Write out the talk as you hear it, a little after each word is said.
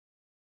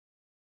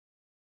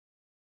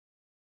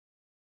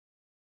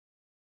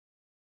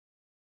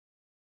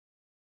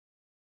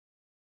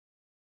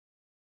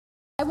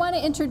I want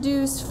to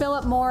introduce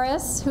Philip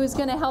Morris, who's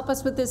going to help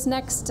us with this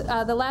next,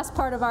 the last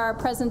part of our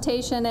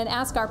presentation, and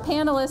ask our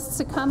panelists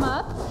to come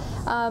up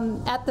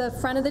at the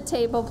front of the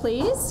table,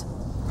 please.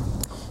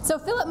 So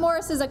Philip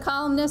Morris is a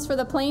columnist for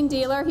The Plain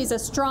Dealer. He's a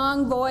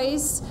strong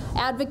voice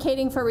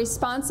advocating for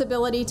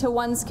responsibility to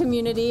one's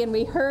community, and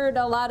we heard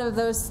a lot of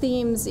those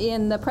themes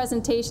in the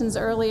presentations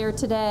earlier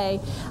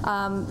today.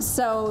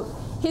 So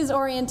his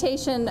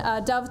orientation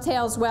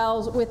dovetails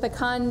well with the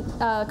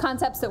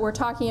concepts that we're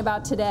talking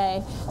about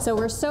today. So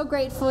we're so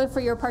grateful for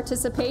your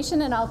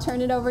participation, and I'll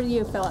turn it over to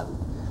you, Philip.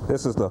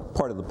 This is the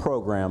part of the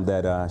program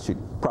that should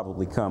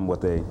probably come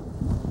with a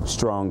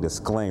strong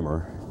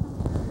disclaimer.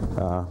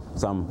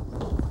 So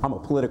I'm a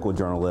political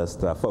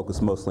journalist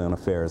focused mostly on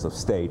affairs of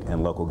state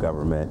and local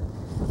government.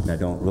 And I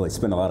don't really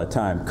spend a lot of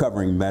time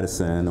covering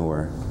medicine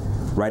or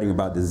writing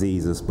about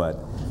diseases,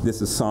 but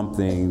this is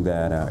something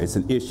that it's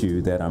an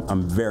issue that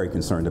I'm very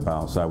concerned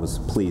about, so I was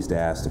pleased to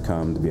ask to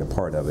come to be a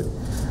part of it.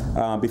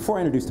 Before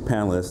I introduce the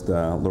panelists,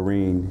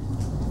 Lorene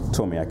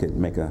told me I could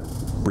make a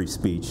brief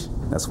speech.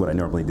 That's what I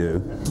normally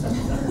do.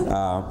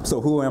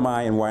 So who am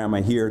I and why am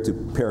I here? To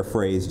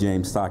paraphrase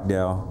James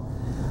Stockdale,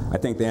 I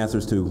think the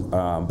answers to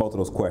both of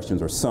those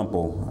questions are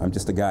simple. I'm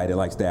just a guy that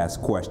likes to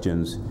ask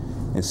questions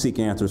and seek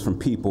answers from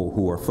people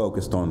who are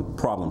focused on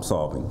problem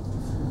solving.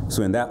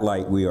 So in that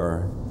light, we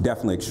are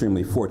definitely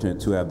extremely fortunate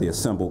to have the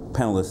assembled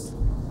panelists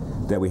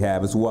that we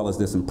have, as well as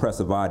this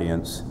impressive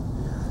audience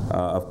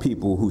of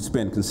people who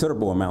spend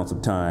considerable amounts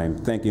of time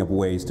thinking of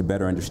ways to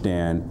better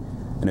understand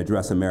and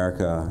address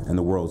America and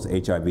the world's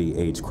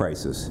HIV/AIDS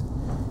crisis.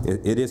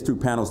 It is through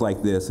panels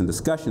like this and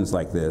discussions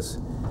like this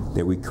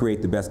that we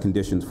create the best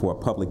conditions for a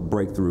public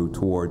breakthrough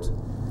towards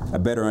a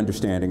better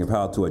understanding of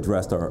how to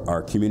address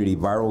our community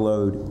viral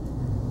load,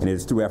 and it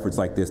is through efforts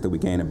like this that we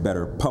gain a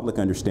better public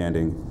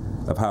understanding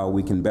of how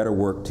we can better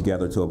work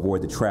together to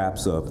avoid the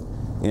traps of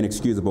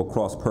inexcusable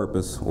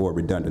cross-purpose or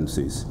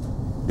redundancies.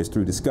 It's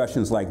through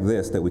discussions like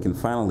this that we can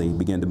finally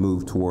begin to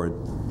move toward,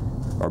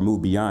 or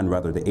move beyond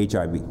rather, the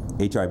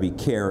HIV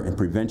care and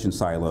prevention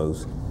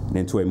silos and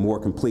into a more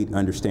complete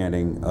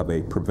understanding of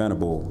a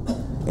preventable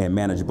and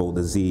manageable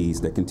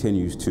disease that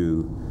continues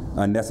to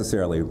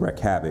unnecessarily wreak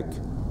havoc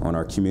on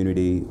our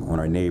community,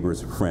 on our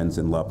neighbors, friends,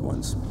 and loved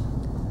ones.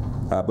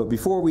 But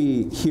before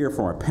we hear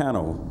from our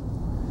panel,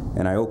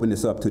 and I open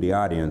this up to the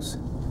audience,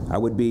 I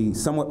would be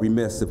somewhat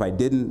remiss if I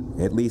didn't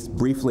at least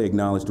briefly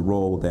acknowledge the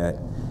role that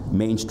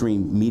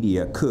mainstream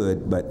media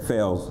could but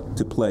fails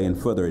to play in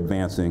further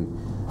advancing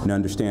an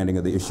understanding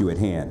of the issue at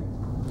hand.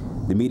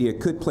 The media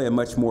could play a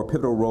much more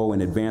pivotal role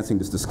in advancing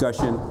this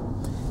discussion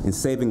and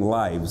saving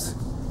lives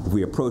if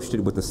we approached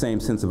it with the same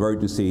sense of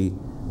urgency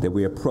that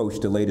we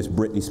approached the latest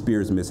Britney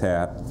Spears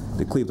mishap,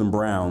 the Cleveland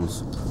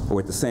Browns, or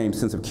with the same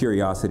sense of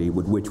curiosity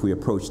with which we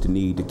approached the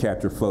need to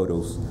capture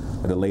photos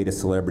of the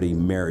latest celebrity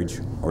marriage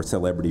or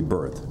celebrity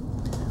birth.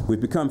 We've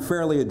become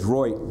fairly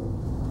adroit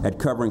at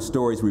covering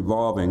stories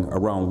revolving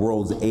around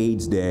World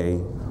AIDS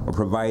Day or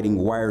providing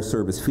wire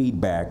service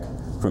feedback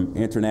from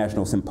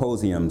international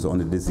symposiums on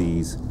the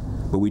disease,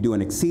 but we do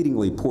an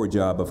exceedingly poor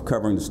job of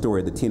covering the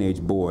story of the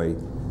teenage boy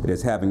that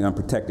is having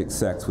unprotected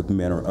sex with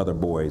men or other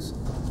boys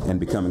and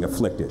becoming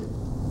afflicted.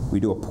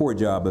 We do a poor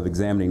job of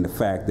examining the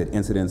fact that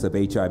incidence of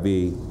HIV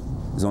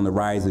is on the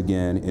rise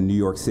again in New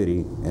York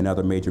City and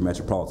other major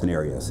metropolitan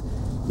areas,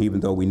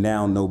 even though we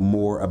now know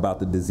more about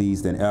the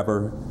disease than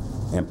ever,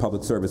 and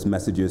public service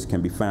messages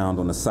can be found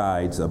on the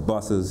sides of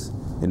buses,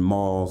 in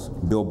malls,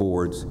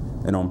 billboards,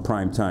 and on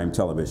primetime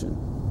television.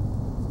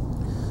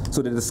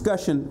 So the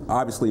discussion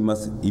obviously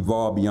must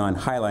evolve beyond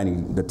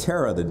highlighting the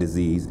terror of the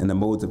disease and the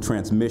modes of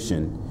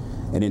transmission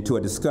and into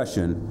a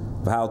discussion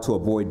of how to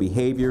avoid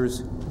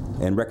behaviors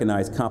and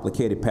recognize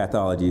complicated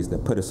pathologies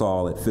that put us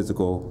all at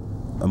physical,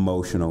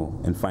 emotional,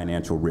 and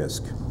financial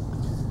risk.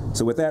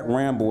 So with that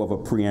ramble of a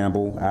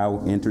preamble,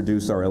 I'll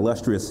introduce our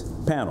illustrious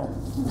panel.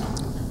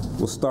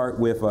 We'll start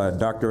with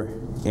Dr.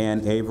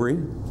 Ann Avery.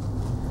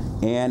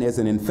 Ann is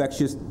an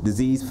infectious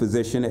disease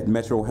physician at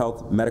Metro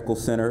Health Medical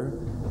Center,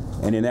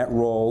 and in that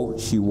role,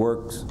 she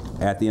works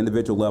at the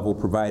individual level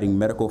providing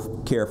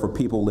medical care for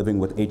people living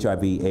with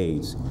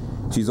HIV/AIDS.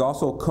 She's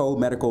also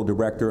co-medical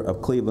director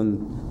of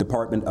Cleveland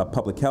Department of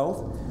Public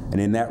Health, and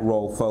in that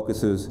role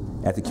focuses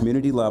at the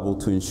community level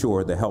to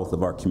ensure the health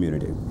of our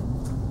community.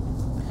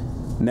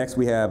 Next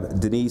we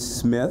have Denise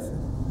Smith.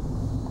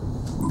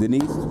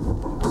 Denise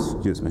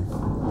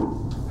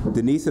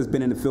has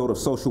been in the field of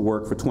social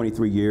work for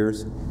 23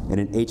 years and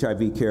in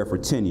HIV care for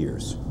 10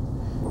 years.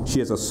 She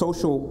is a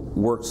social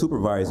work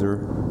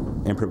supervisor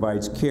and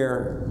provides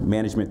care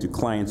management to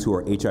clients who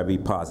are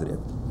HIV positive.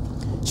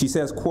 She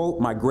says, quote,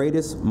 "My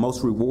greatest,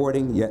 most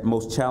rewarding, yet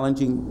most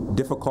challenging,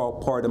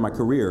 difficult part of my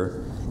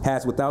career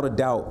has without a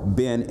doubt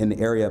been in the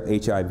area of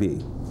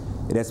HIV.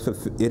 It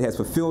has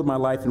fulfilled my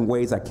life in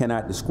ways I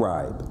cannot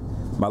describe.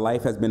 My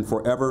life has been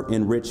forever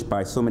enriched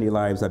by so many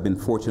lives I've been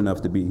fortunate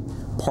enough to be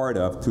part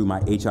of through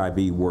my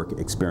HIV work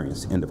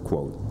experience," end of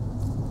quote.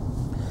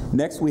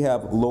 Next we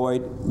have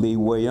Lloyd Lee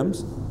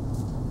Williams.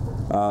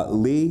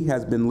 Lee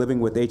has been living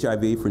with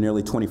HIV for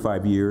nearly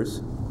 25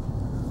 years.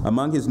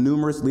 Among his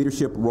numerous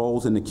leadership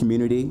roles in the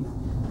community,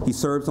 he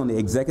serves on the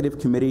executive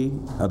committee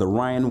of the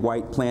Ryan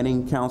White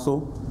Planning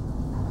Council,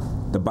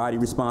 the body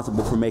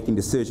responsible for making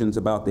decisions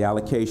about the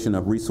allocation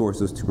of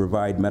resources to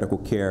provide medical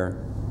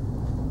care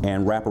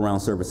and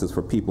wraparound services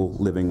for people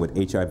living with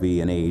HIV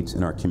and AIDS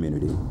in our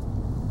community.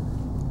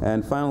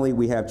 And finally,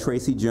 we have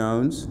Tracy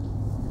Jones.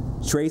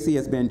 Tracy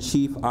has been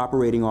Chief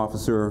Operating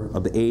Officer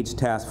of the AIDS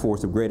Task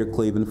Force of Greater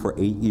Cleveland for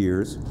 8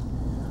 years.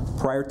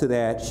 Prior to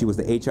that, she was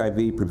the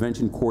HIV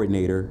Prevention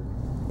Coordinator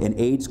and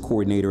AIDS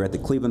Coordinator at the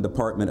Cleveland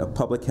Department of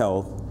Public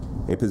Health,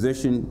 a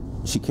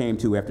position she came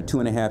to after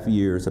 2.5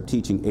 years of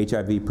teaching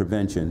HIV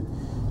prevention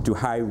to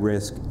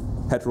high-risk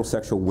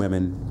heterosexual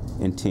women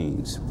and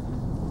teens.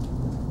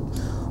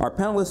 Our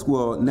panelists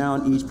will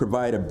now each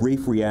provide a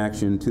brief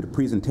reaction to the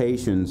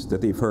presentations that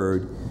they've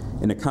heard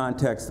in the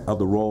context of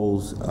the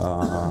roles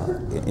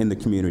in the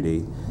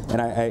community.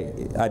 And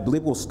I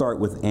believe we'll start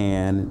with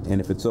Ann, and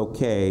if it's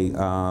okay,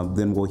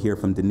 then we'll hear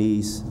from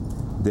Denise,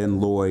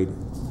 then Lloyd,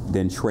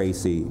 then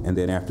Tracy, and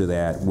then after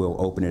that, we'll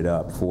open it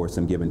up for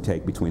some give and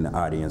take between the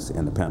audience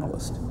and the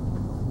panelists.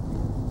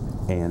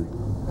 Ann.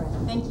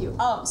 Thank you.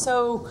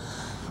 So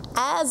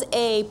as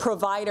a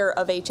provider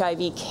of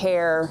HIV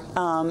care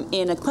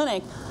in a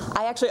clinic,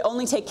 I actually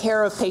only take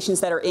care of patients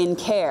that are in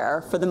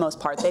care for the most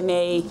part. They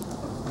may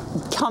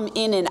come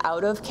in and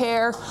out of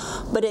care,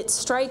 but it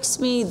strikes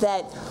me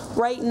that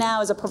right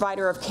now as a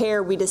provider of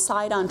care, we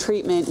decide on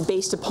treatment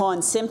based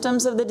upon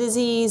symptoms of the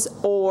disease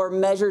or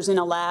measures in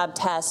a lab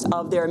test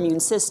of their immune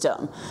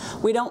system.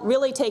 We don't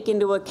really take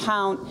into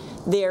account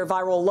their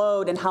viral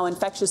load and how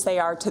infectious they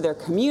are to their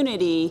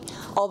community,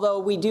 although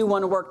we do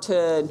want to work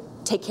to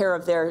take care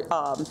of their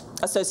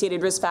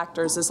associated risk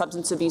factors of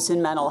substance abuse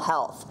and mental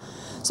health.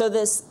 So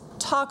this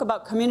talk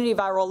about community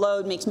viral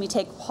load makes me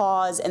take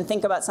pause and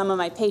think about some of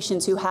my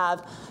patients who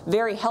have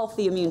very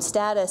healthy immune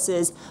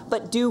statuses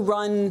but do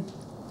run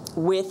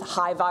with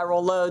high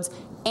viral loads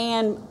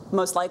and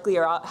most likely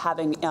are out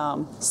having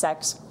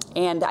sex.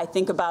 And I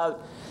think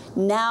about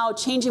now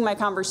changing my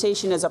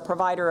conversation as a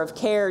provider of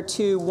care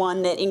to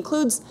one that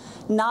includes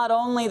not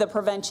only the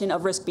prevention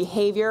of risk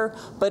behavior,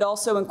 but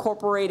also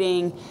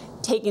incorporating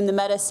taking the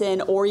medicine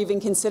or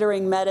even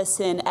considering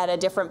medicine at a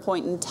different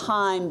point in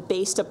time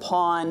based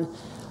upon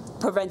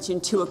prevention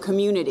to a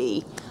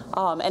community.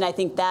 And I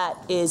think that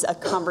is a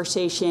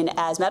conversation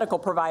as medical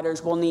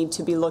providers we'll need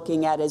to be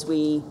looking at as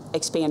we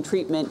expand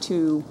treatment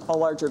to a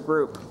larger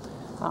group.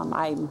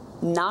 I'm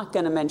not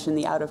going to mention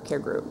the out-of-care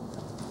group.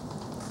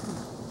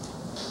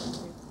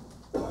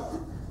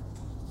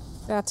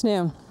 Good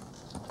afternoon.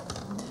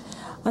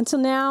 Until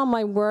now,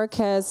 my work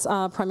has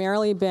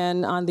primarily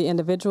been on the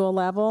individual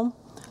level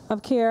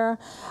of care.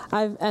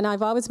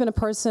 I've always been a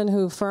person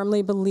who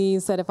firmly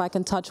believes that if I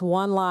can touch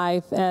one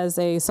life as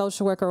a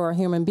social worker or a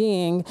human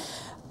being,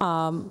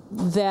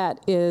 that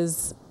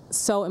is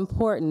so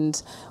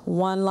important.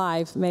 One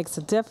life makes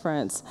a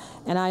difference,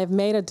 and I have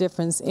made a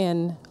difference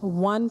in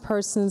one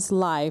person's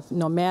life,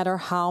 no matter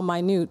how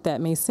minute that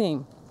may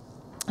seem.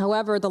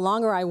 However, the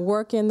longer I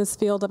work in this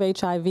field of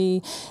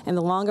HIV, and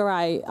the longer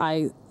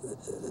I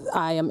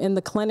am in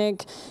the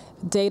clinic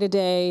day to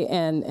day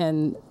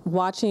and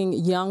watching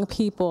young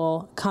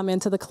people come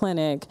into the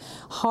clinic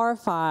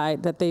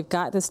horrified that they've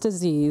got this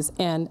disease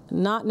and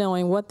not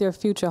knowing what their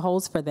future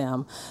holds for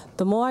them,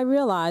 the more I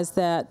realize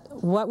that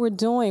what we're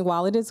doing,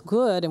 while it is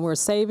good and we're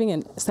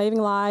saving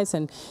lives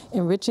and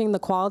enriching the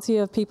quality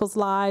of people's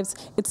lives,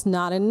 it's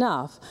not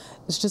enough.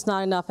 It's just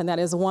not enough, and that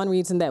is one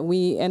reason that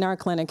we in our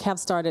clinic have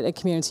started a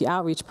community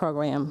outreach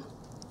program.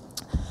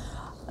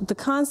 The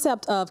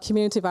concept of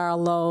community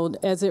viral load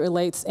as it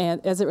relates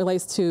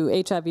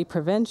to HIV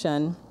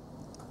prevention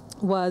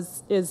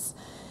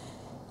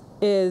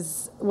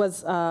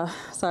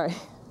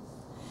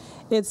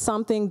it's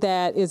something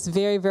that is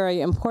very,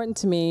 very important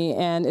to me,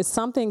 and it's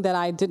something that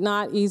I did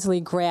not easily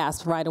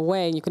grasp right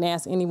away. You can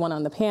ask anyone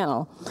on the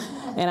panel,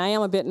 and I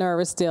am a bit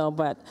nervous still,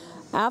 but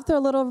after a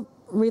little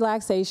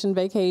relaxation,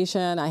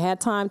 vacation, I had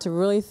time to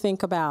really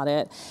think about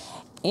it,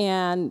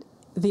 and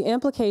the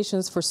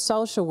implications for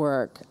social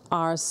work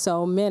are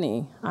so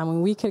many. I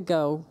mean, we could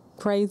go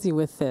crazy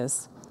with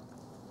this.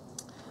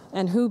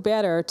 And who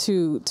better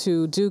to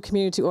do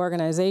community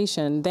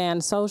organization than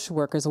social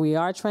workers? We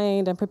are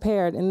trained and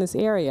prepared in this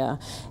area.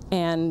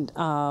 And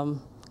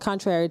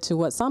contrary to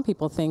what some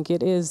people think,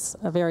 it is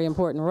a very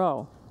important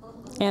role.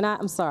 And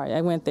I'm sorry,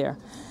 I went there.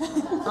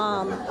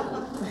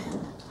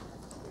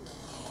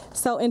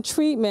 So in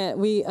treatment,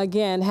 we,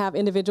 again, have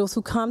individuals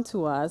who come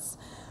to us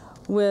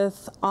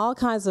with all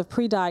kinds of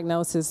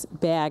pre-diagnosis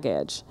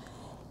baggage.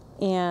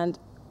 And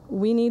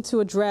we need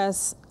to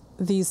address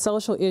these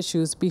social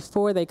issues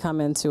before they come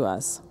into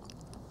us.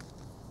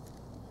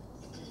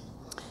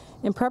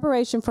 In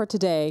preparation for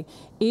today,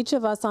 each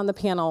of us on the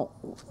panel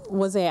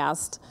was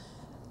asked,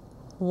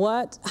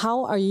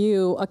 how are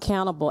you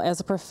accountable as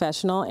a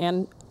professional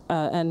and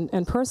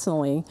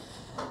personally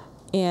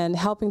in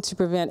helping to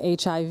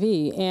prevent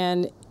HIV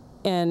and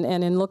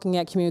in looking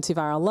at community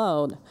viral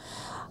load?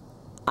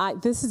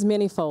 This is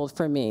manyfold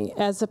for me.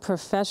 As a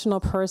professional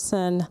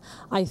person,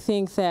 I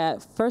think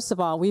that, first of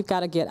all, we've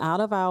got to get out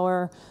of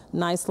our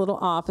nice little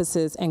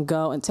offices and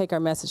go and take our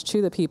message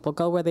to the people,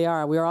 go where they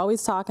are. We're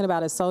always talking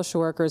about, as social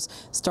workers,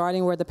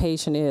 starting where the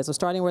patient is or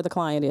starting where the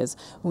client is.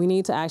 We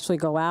need to actually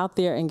go out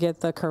there and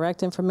get the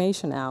correct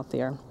information out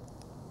there.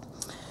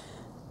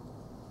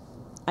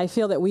 I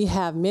feel that we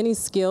have many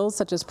skills,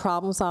 such as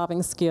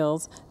problem-solving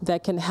skills,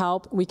 that can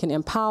help. We can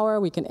empower,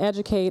 we can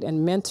educate,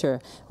 and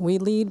mentor. We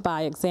lead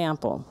by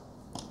example.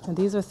 And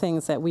these are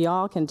things that we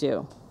all can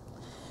do.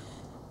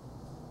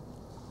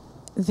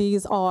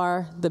 These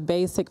are the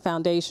basic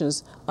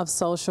foundations of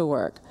social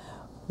work.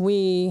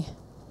 We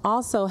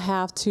also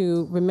have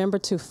to remember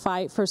to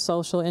fight for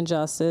social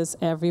injustice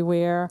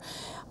everywhere,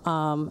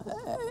 and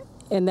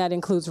that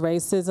includes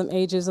racism,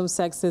 ageism,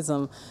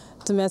 sexism,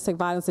 domestic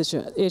violence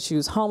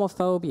issues,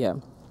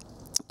 homophobia.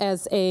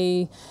 As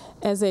a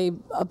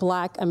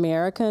Black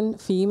American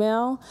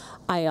female,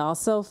 I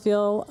also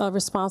feel a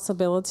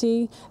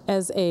responsibility.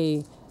 As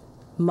a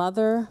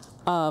mother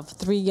of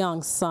 3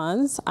 young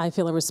sons, I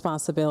feel a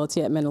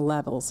responsibility at many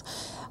levels.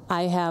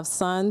 I have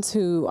sons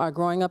who are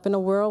growing up in a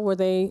world where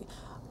they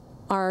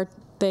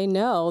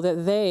know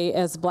that they,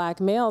 as Black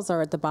males,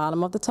 are at the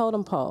bottom of the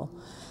totem pole.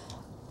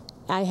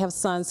 I have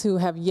sons who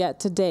have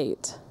yet to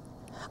date.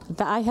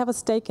 I have a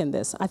stake in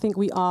this. I think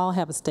we all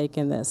have a stake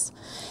in this.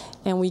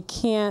 And we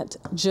can't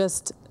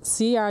just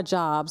see our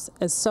jobs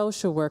as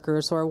social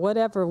workers or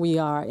whatever we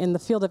are in the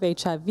field of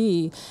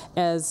HIV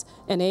as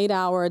an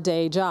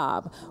 8-hour-a-day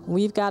job.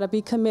 We've got to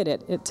be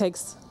committed. It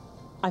takes,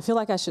 I feel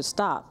like I should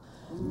stop.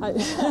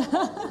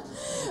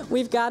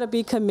 We've got to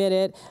be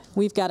committed.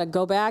 We've got to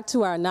go back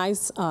to our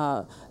nice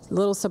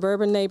little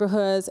suburban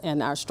neighborhoods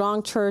and our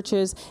strong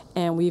churches,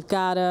 and we've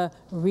got to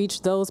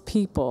reach those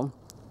people.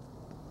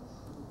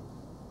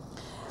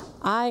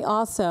 I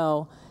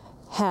also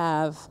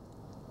have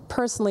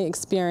personally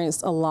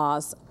experienced a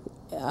loss.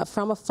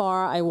 From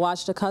afar, I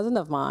watched a cousin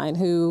of mine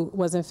who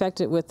was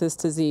infected with this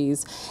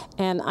disease,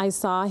 and I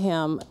saw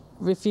him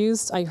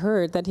I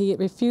heard that he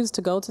refused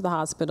to go to the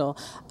hospital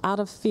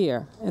out of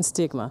fear and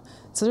stigma.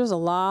 So there's a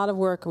lot of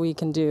work we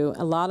can do,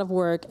 a lot of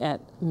work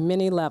at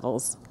many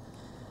levels.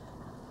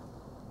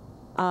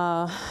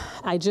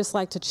 I just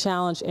like to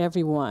challenge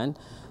everyone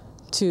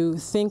to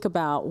think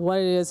about what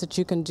it is that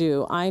you can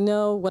do. I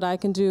know what I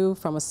can do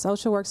from a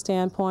social work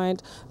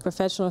standpoint,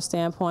 professional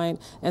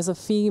standpoint. As a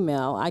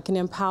female, I can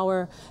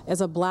empower,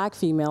 as a Black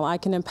female, I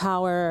can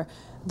empower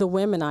the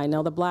women I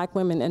know, the Black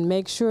women, and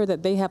make sure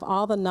that they have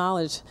all the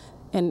knowledge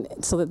and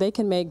so that they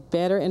can make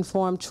better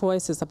informed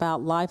choices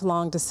about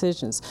lifelong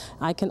decisions.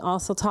 I can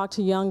also talk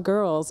to young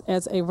girls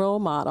as a role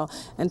model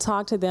and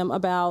talk to them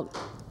about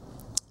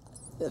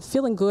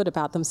feeling good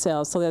about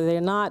themselves so that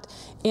they're not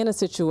in a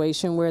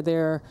situation where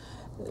they're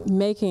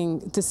making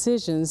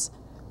decisions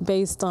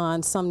based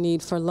on some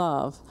need for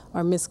love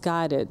or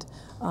misguided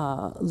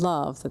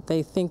love that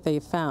they think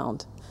they've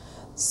found.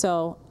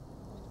 So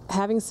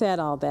having said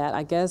all that,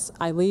 I guess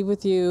I leave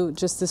with you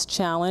just this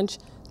challenge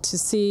to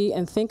see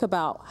and think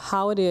about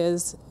how it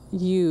is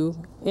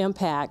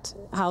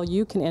how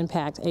you can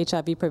impact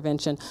HIV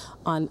prevention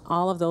on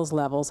all of those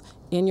levels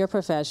in your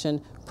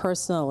profession,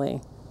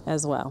 personally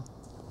as well.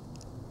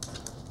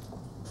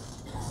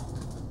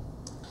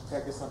 I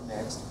guess I'm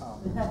next.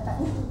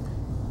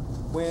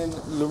 When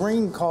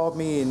Lorene called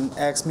me and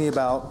asked me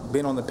about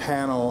being on the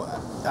panel,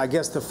 I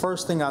guess the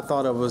first thing I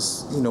thought of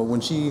was,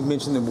 when she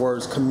mentioned the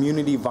words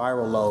community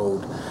viral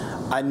load.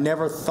 I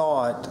never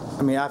thought,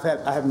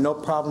 I have no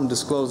problem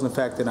disclosing the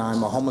fact that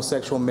I'm a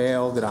homosexual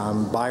male, that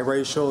I'm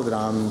biracial, that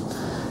I'm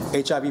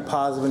HIV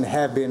positive and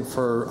have been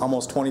for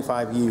almost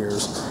 25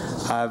 years.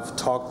 I've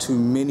talked to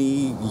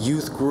many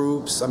youth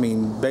groups.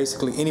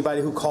 Basically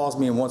anybody who calls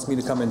me and wants me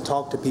to come and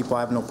talk to people, I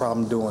have no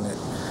problem doing it.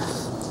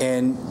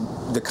 And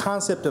the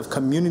concept of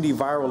community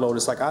viral load,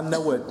 it's like I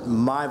know what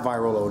my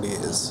viral load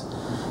is.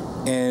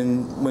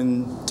 And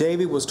when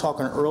David was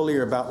talking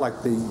earlier about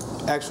like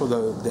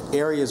the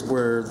areas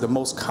where the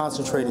most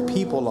concentrated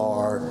people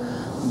are,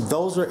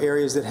 those are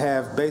areas that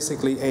have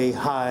basically a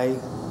high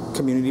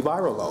community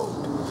viral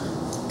load.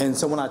 And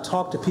so when I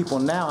talk to people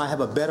now, I have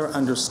a better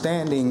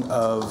understanding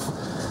of,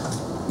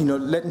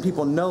 letting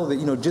people know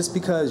that, just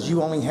because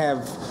you only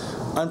have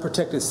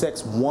unprotected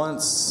sex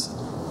once,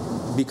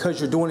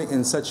 because you're doing it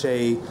in such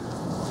a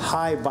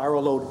high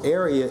viral load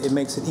area, it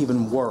makes it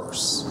even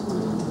worse.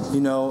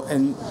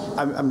 And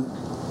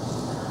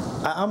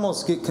I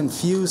almost get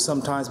confused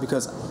sometimes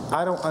because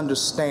I don't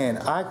understand.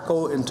 I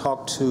go and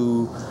talk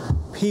to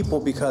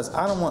people because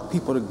I don't want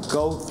people to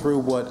go through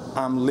what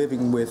I'm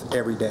living with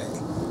every day.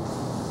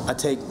 I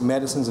take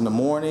medicines in the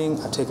morning,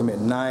 I take them at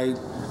night.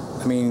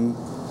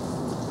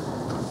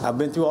 I've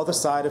been through all the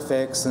side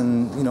effects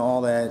and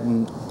all that,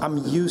 and I'm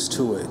used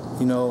to it,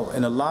 and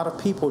a lot of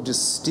people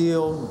just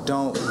still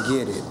don't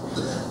get it.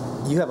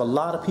 You have a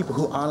lot of people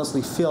who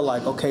honestly feel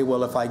like, okay,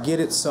 well, if I get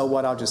it, so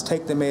what? I'll just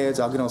take the meds,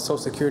 I'll get on Social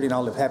Security, and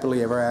I'll live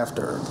happily ever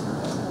after.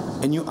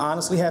 And you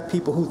honestly have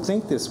people who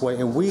think this way,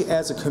 and we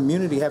as a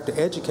community have to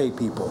educate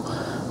people.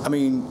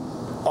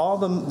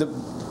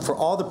 for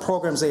all the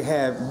programs they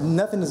have,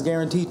 nothing is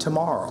guaranteed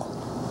tomorrow.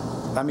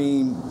 I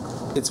mean,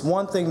 it's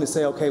one thing to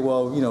say, okay,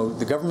 well, you know,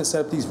 the government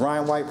set up these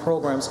Ryan White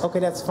programs. Okay,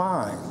 that's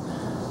fine.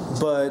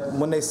 But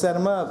when they set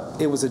them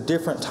up, it was a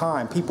different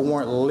time. People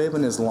weren't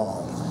living as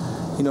long.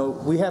 You know,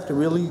 we have to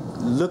really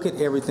look at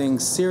everything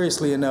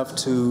seriously enough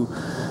to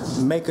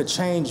make a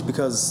change,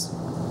 because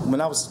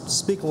when I was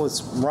speaking with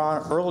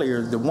Ron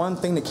earlier, the one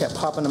thing that kept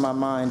popping in my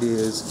mind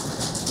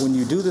is when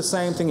you do the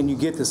same thing and you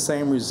get the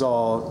same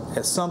result,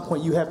 at some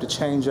point you have to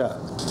change up.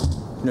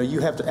 You know,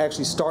 you have to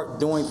actually start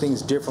doing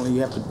things differently.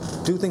 You have to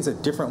do things a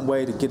different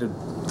way to get a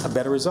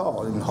better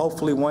result. And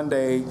hopefully one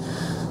day,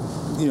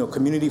 you know,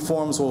 community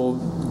forums will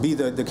be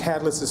the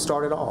catalyst to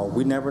start it all.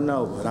 We never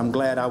know. But I'm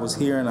glad I was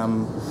here, and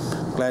I'm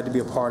glad to be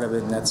a part of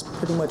it, and that's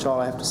pretty much all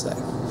I have to say.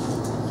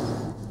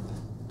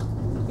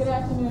 Good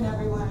afternoon,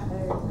 everyone.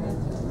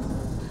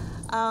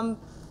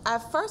 I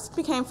first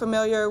became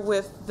familiar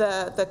with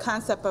the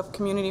concept of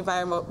community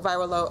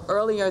viral load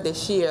earlier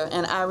this year,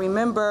 and I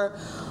remember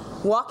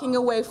walking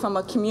away from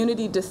a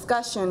community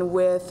discussion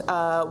with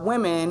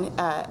women,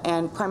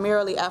 and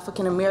primarily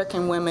African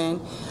American women,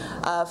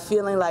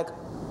 feeling like,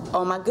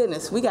 oh my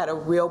goodness, we got a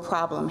real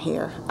problem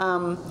here.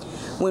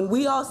 When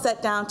we all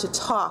sat down to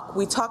talk,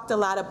 we talked a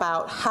lot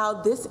about how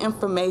this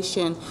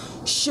information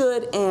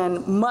should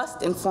and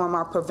must inform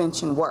our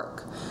prevention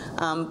work.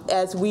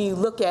 As we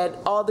look at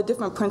all the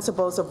different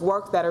principles of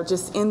work that are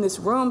just in this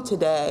room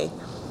today,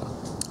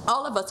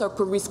 all of us are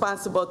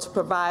responsible to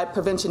provide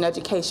prevention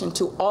education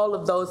to all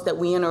of those that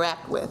we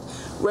interact with,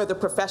 whether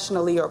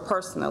professionally or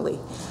personally.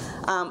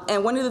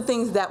 And one of the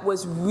things that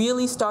was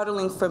really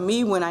startling for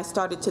me when I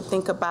started to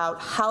think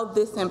about how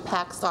this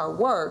impacts our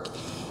work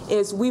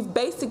is we've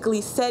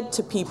basically said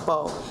to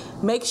people,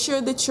 make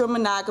sure that you're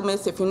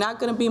monogamous. If you're not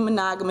going to be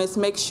monogamous,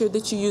 make sure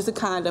that you use a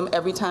condom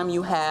every time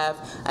you have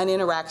an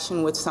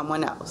interaction with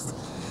someone else.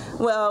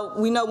 Well,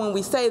 we know when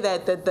we say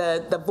that,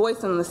 the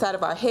voice on the side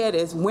of our head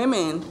is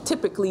women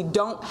typically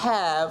don't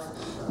have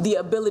the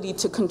ability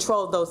to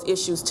control those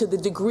issues to the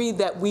degree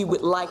that we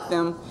would like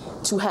them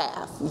to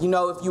have. You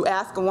know, if you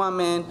ask a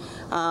woman,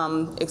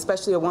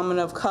 especially a woman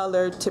of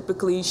color,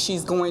 typically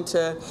she's going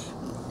to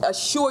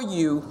assure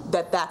you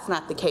that that's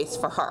not the case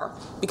for her,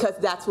 because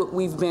that's what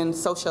we've been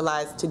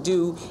socialized to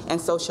do and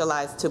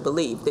socialized to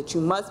believe, that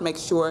you must make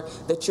sure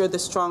that you're the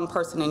strong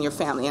person in your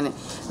family. And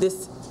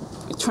this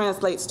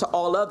translates to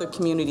all other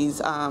communities,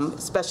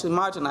 especially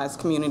marginalized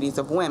communities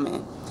of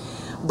women.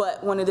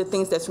 But one of the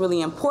things that's really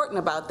important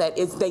about that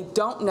is they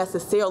don't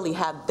necessarily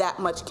have that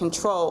much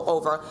control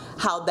over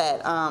how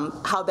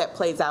that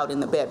plays out in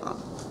the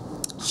bedroom.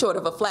 Short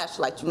of a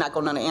flashlight, you're not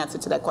going to know the answer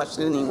to that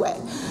question anyway.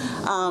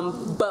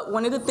 But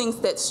one of the things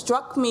that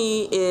struck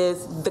me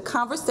is the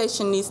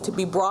conversation needs to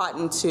be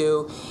broadened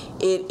to,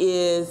 it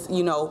is,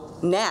 you know,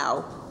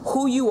 now,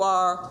 who you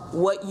are,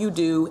 what you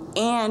do,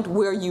 and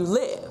where you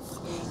live.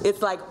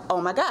 It's like,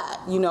 oh my God,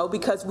 you know,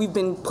 because we've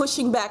been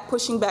pushing back,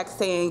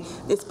 saying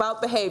it's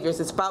about behaviors,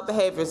 it's about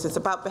behaviors, it's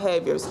about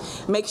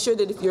behaviors. Make sure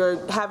that if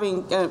you're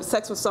having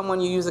sex with someone,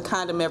 you use a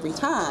condom every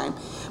time.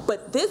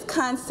 But this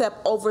concept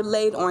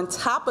overlaid on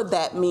top of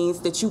that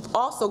means that you've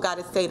also got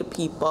to say to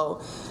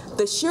people,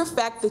 the sheer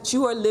fact that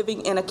you are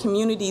living in a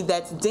community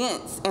that's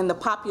dense and the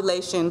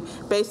population,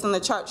 based on the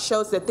chart,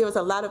 shows that there's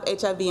a lot of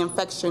HIV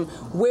infection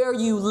where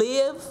you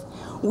live.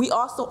 We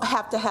also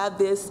have to have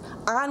this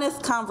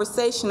honest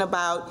conversation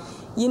about,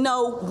 you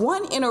know,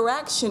 one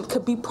interaction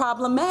could be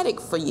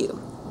problematic for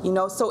you. You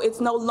know, so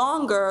it's no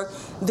longer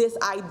this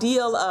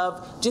ideal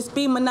of just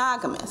be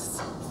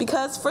monogamous.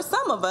 Because for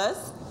some of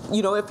us,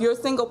 you know, if you're a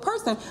single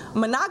person,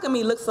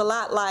 monogamy looks a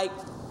lot like,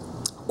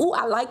 ooh,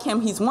 I like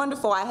him, he's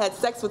wonderful, I had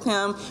sex with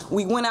him,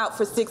 we went out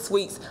for 6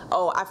 weeks,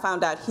 oh, I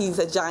found out he's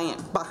a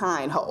giant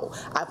behind hole.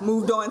 I've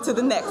moved on to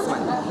the next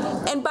one.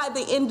 And by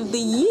the end of the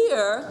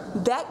year,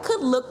 that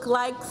could look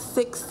like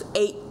 6,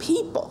 8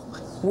 people,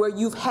 where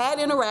you've had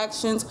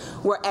interactions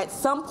where at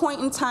some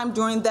point in time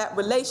during that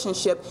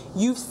relationship,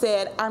 you've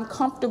said, I'm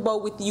comfortable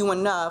with you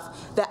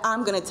enough that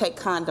I'm gonna take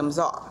condoms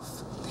off.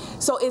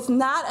 So it's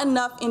not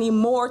enough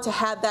anymore to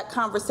have that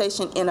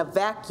conversation in a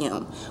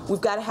vacuum. We've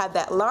got to have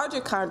that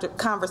larger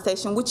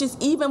conversation, which is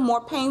even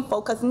more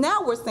painful, because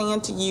now we're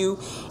saying to you,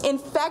 in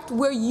fact,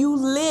 where you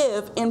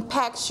live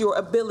impacts your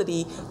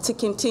ability to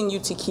continue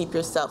to keep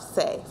yourself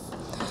safe.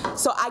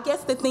 So I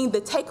guess the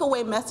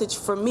takeaway message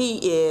for me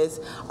is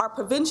our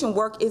prevention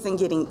work isn't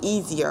getting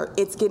easier.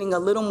 It's getting a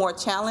little more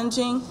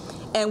challenging.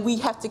 And we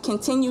have to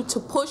continue to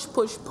push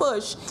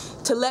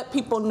to let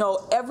people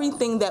know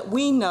everything that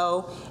we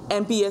know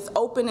and be as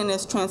open and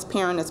as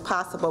transparent as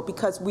possible,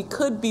 because we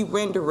could be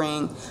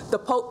rendering the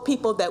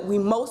people that we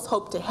most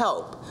hope to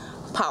help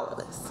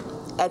powerless.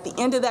 At the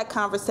end of that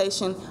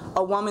conversation,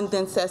 a woman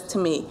then says to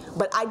me,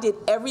 but I did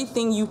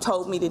everything you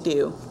told me to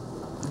do,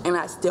 and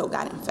I still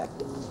got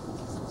infected.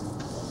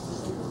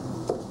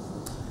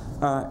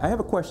 I have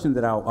a question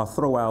that I'll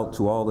throw out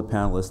to all the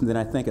panelists, and then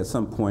I think at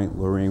some point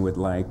Lorraine would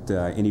like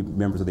any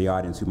members of the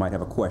audience who might have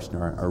a question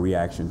or a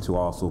reaction to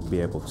also be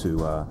able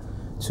to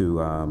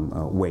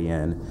weigh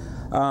in.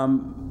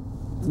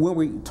 when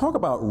we talk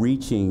about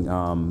reaching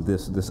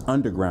this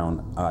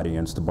underground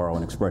audience, to borrow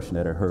an expression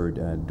that I heard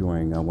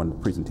during one of the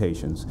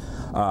presentations,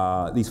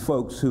 these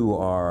folks who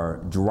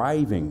are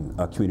driving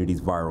a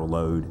community's viral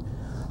load,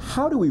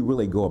 how do we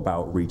really go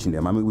about reaching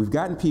them? I mean, we've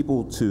gotten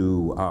people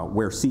to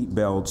wear seat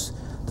belts,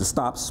 to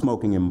stop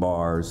smoking in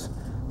bars.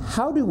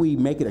 How do we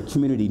make it a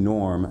community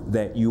norm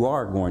that you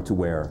are going to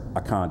wear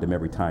a condom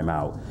every time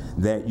out,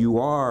 that you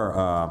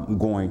are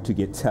going to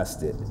get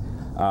tested?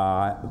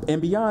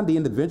 And beyond the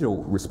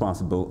individual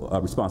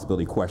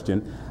responsibility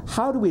question,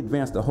 how do we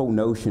advance the whole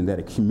notion that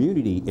a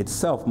community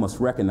itself must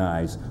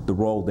recognize the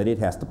role that it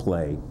has to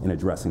play in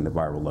addressing the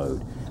viral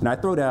load? And I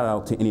throw that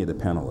out to any of the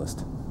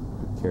panelists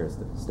who cares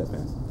to step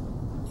in.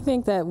 I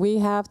think that we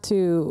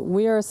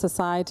are a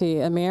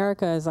society,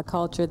 America is a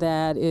culture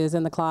that is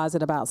in the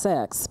closet about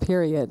sex,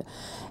 period.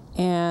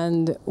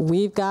 And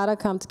we've got to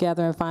come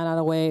together and find out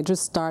a way,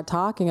 just start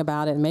talking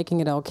about it and making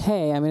it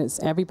okay. I mean, it's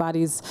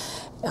everybody's,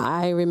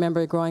 I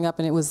remember growing up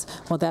and it was,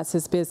 well, that's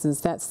his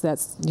business.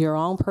 That's your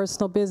own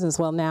personal business.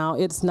 Well, now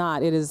it's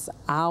not. It is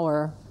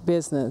our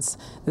business.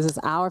 This is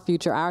our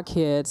future, our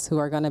kids who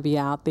are going to be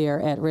out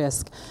there at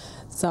risk.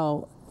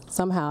 So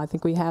somehow I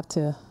think we have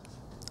to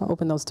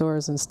open those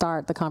doors and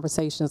start the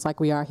conversations like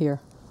we are here.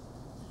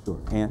 Sure.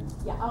 Ann?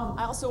 Yeah,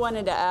 I also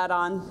wanted to add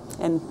on,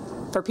 and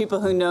for people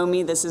who know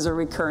me, this is a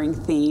recurring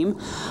theme,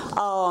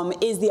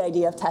 is the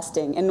idea of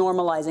testing and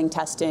normalizing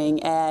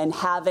testing and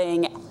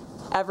having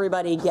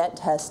everybody get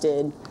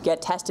tested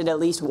at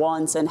least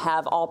once, and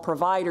have all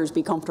providers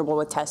be comfortable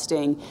with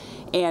testing,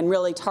 and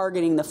really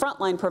targeting the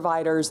frontline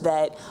providers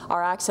that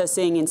are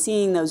accessing and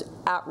seeing those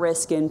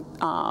at-risk and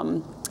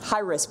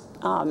high-risk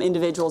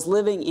individuals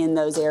living in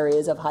those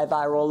areas of high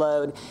viral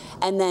load,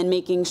 and then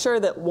making sure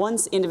that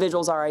once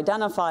individuals are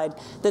identified,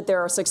 that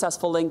there are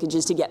successful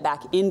linkages to get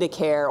back into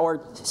care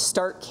or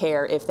start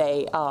care if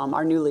they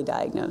are newly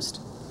diagnosed.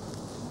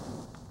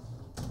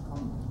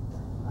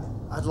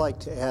 I'd like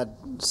to add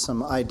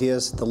some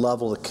ideas at the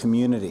level of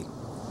community.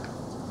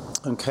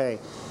 Okay,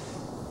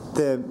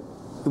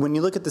 when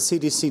you look at the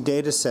CDC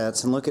data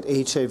sets and look at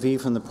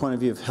HIV from the point of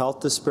view of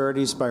health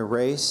disparities by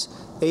race,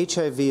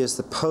 HIV is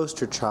the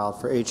poster child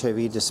for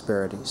HIV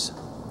disparities.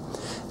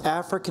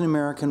 African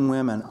American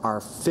women are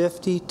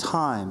 50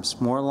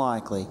 times more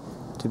likely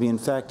to be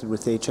infected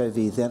with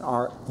HIV than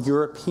are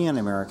European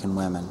American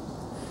women.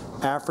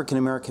 African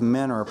American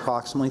men are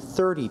approximately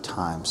 30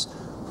 times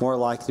more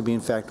likely to be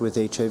infected with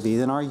HIV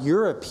than are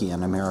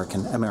European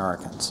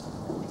Americans.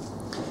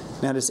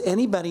 Now, does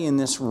anybody in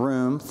this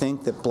room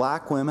think that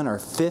black women are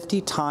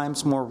 50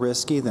 times more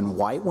risky than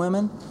white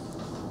women?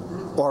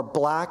 Or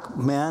black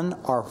men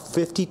are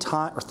 30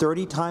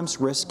 times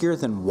riskier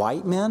than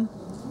white men?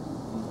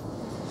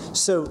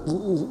 So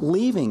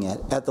leaving it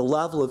at the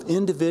level of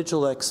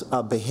individual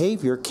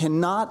behavior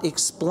cannot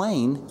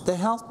explain the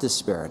health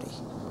disparity.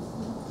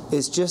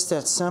 It's just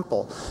that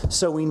simple.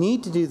 So we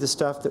need to do the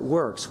stuff that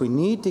works. We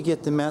need to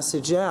get the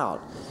message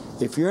out.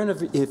 If you're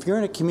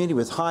in a community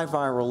with high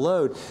viral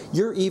load,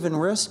 you're even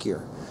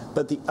riskier.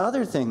 But the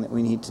other thing that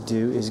we need to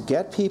do is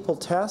get people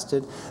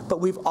tested, but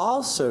we've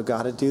also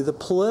got to do the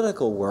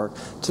political work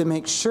to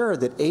make sure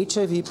that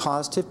HIV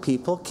positive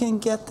people can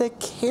get the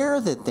care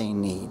that they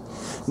need.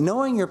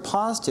 Knowing you're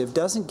positive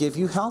doesn't give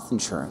you health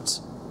insurance.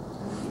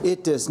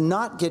 It does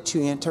not get you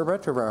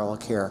antiretroviral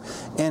care.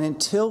 And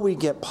until we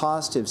get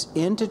positives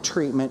into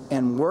treatment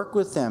and work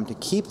with them to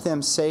keep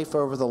them safe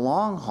over the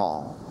long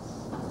haul,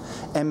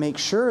 and make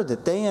sure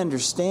that they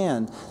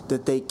understand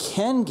that they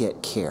can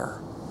get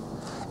care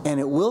and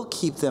it will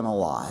keep them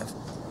alive,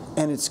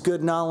 and it's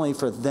good not only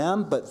for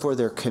them but for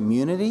their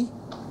community,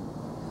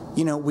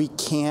 you know, we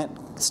can't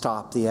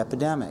stop the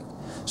epidemic.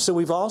 So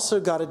we've also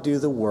got to do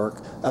the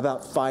work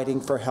about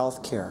fighting for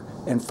health care,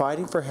 and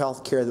fighting for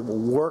health care that will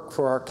work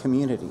for our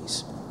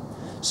communities.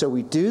 So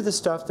we do the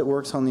stuff that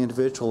works on the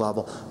individual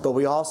level, but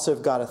we also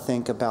have got to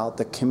think about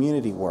the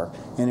community work,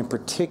 and in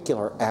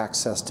particular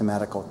access to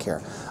medical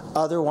care.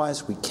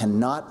 Otherwise, we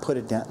cannot put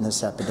a dent in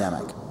this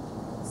epidemic.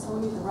 So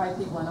we need the right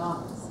people in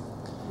office.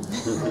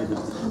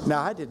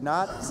 Now, I did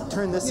not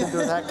turn this into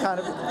that kind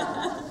of...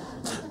 I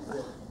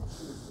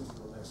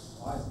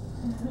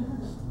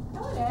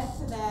would add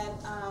to that,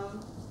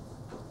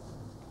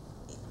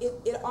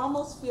 it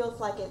almost feels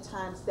like at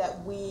times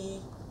that we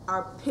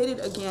are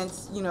pitted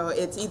against, you know,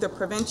 it's either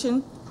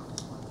prevention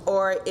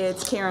or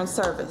it's care and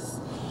service.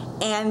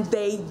 And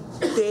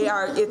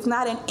it's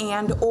not an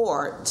and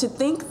or. To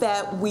think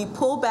that we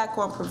pull back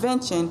on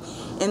prevention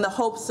in the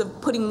hopes of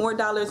putting more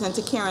dollars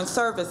into care and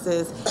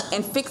services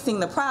and fixing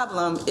the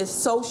problem is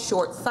so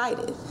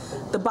short-sighted.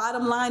 The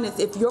bottom line is,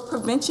 if your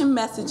prevention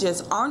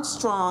messages aren't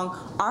strong,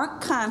 aren't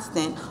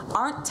constant,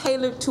 aren't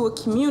tailored to a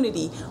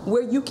community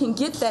where you can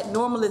get that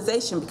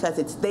normalization, because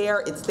it's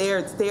there,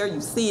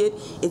 you see it,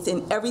 it's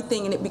in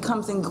everything, and it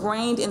becomes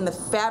ingrained in the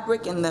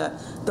fabric and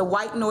the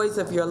white noise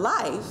of your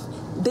life,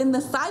 then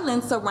the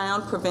silence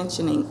around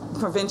prevention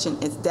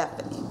is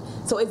deafening.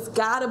 So it's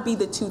got to be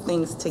the two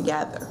things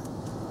together.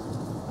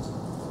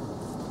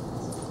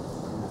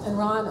 And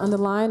Ron, on the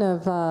line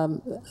of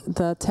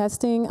the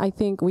testing, I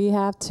think we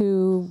have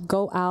to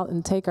go out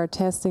and take our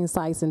testing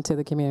sites into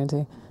the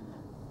community.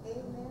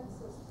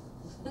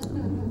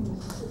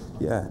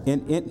 Yeah,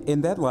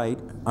 in that light,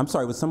 I'm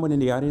sorry, was someone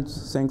in the audience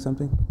saying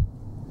something?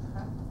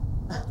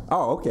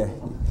 Oh, okay.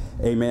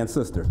 Amen,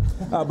 sister.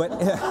 But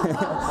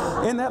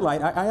in that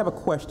light, I have a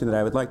question that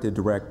I would like to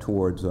direct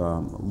towards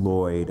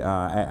Lloyd.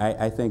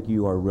 I think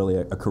you are really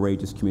a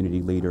courageous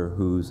community leader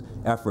whose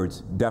efforts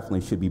definitely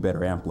should be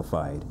better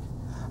amplified.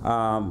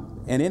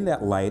 And in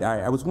that light,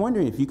 I was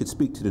wondering if you could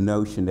speak to the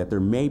notion that there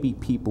may be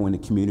people in the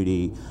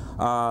community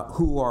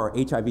who are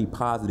HIV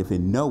positive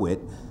and know it,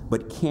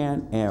 but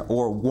can't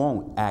or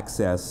won't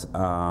access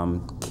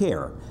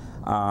care.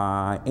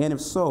 And if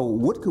so,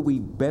 what could we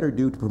better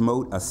do to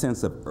promote a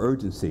sense of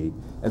urgency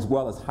as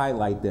well as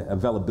highlight the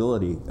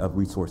availability of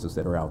resources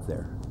that are out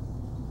there?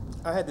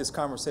 I had this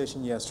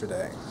conversation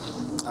yesterday.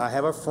 I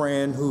have a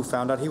friend who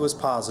found out he was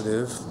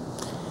positive,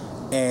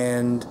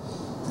 and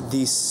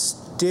the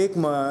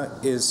stigma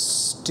is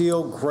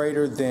still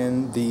greater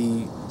than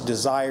the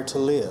desire to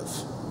live.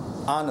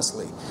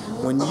 Honestly,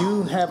 when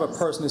you have a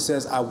person that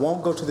says, I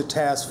won't go to the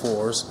task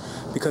force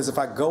because if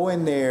I go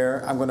in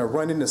there, I'm going to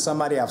run into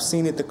somebody I've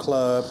seen at the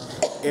club,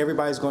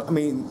 everybody's going, I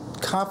mean,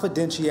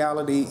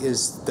 confidentiality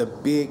is the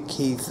big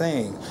key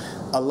thing.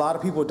 A lot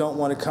of people don't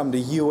want to come to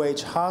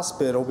UH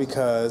Hospital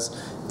because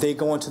they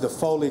go into the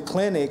Foley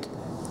Clinic,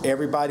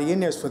 everybody in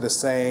there is for the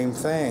same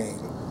thing,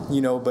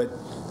 you know, but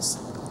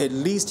at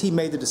least he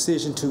made the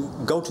decision to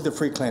go to the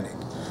free clinic.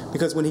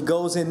 Because when he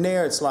goes in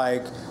there, it's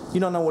like, you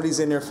don't know what he's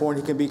in there for,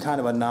 and he can be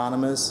kind of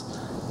anonymous.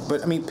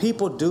 But I mean,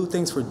 people do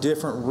things for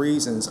different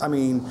reasons. I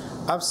mean,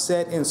 I've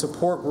sat in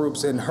support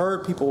groups and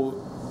heard people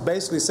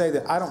basically say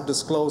that I don't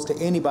disclose to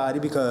anybody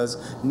because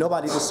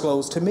nobody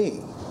disclosed to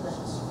me.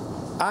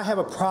 I have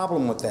a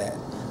problem with that.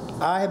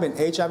 I have been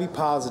HIV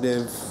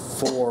positive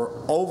for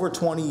over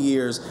 20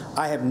 years.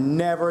 I have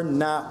never,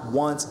 not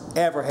once,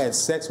 ever had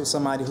sex with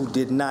somebody who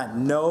did not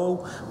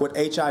know what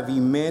HIV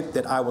meant,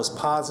 that I was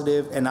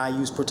positive, and I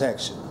used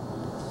protection.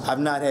 I've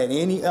not had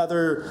any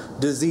other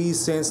disease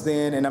since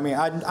then, and I mean,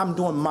 I'm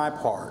doing my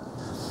part.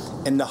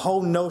 And the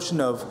whole notion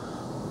of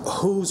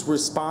whose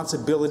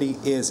responsibility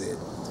is it?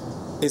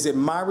 Is it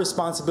my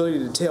responsibility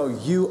to tell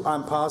you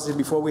I'm positive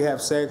before we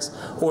have sex,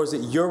 or is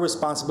it your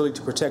responsibility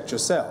to protect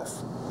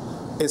yourself?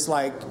 It's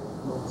like,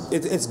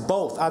 it's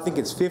both. I think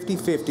it's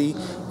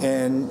 50-50,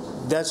 and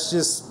that's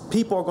just,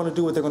 people are going to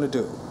do what they're going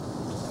to do.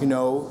 You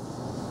know,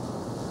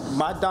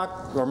 my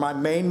doctor, or my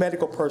main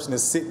medical person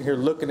is sitting here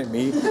looking at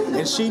me,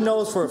 and she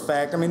knows for a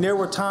fact. I mean, there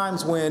were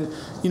times when,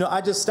 you know, I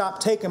just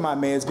stopped taking my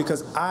meds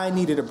because I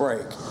needed a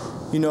break.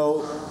 You know,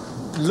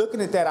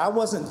 looking at that, I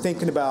wasn't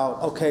thinking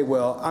about, okay,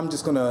 well, I'm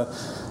just going to,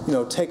 you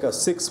know, take a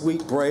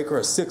 6-week break or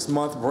a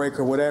 6-month break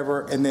or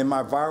whatever, and then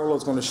my viral load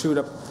is going to shoot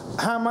up.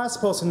 How am I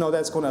supposed to know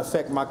that's going to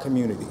affect my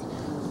community?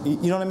 You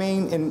know what I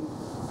mean? And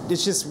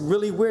it's just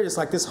really weird. It's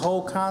like this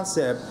whole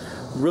concept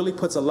really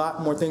puts a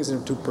lot more things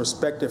into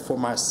perspective for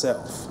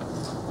myself.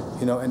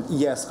 You know, and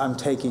yes, I'm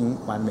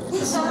taking my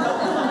meds.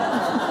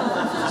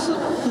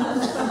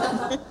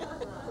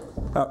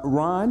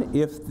 Ron,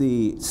 if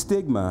the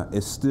stigma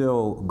is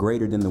still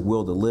greater than the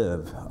will to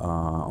live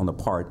on the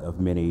part of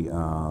many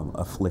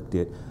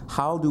afflicted,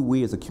 how do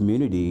we as a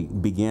community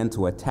begin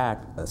to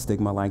attack a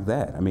stigma like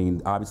that? I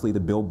mean, obviously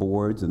the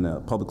billboards and the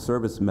public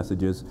service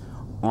messages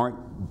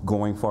aren't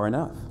going far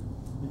enough.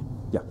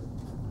 Yeah.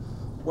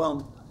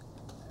 Well,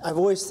 I've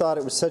always thought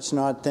it was such an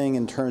odd thing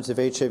in terms of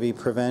HIV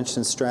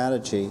prevention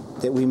strategy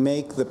that we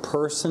make the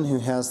person who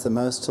has the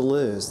most to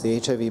lose, the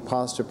HIV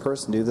positive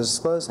person, do the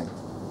disclosing.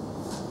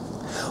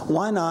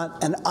 Why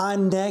not an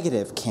I'm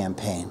negative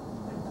campaign,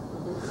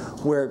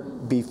 where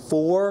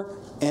before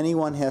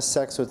anyone has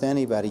sex with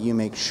anybody, you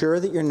make sure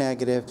that you're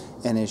negative,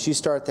 and as you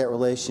start that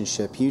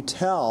relationship, you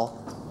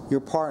tell your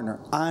partner,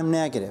 I'm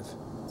negative.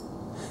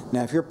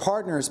 Now, if your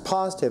partner is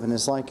positive and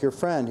is like your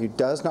friend who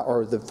does not,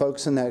 or the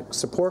folks in that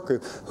support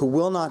group who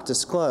will not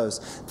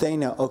disclose, they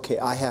know, okay,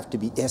 I have to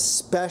be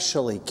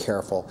especially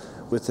careful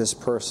with this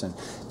person.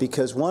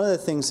 Because one of the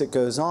things that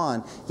goes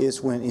on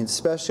is when,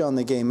 especially on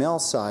the gay male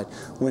side,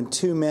 when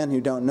two men who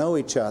don't know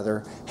each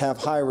other have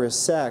high-risk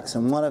sex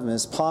and one of them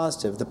is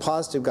positive, the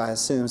positive guy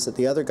assumes that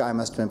the other guy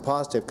must have been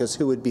positive because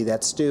who would be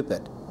that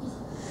stupid?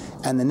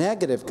 And the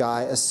negative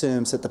guy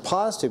assumes that the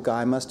positive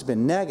guy must have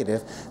been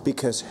negative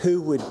because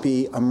who would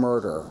be a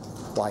murderer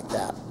like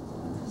that?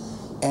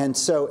 And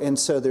so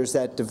there's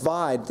that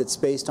divide that's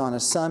based on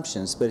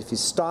assumptions. But if you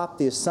stop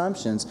the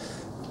assumptions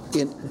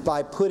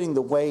by putting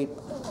the weight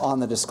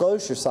on the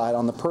disclosure side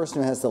on the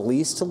person who has the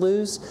least to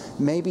lose,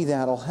 maybe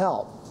that'll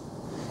help.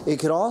 It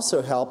could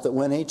also help that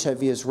when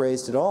HIV is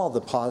raised at all,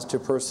 the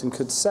positive person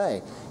could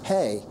say,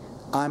 hey,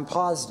 I'm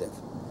positive.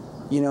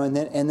 You know, and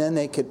then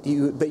they could,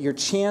 but your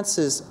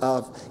chances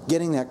of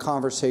getting that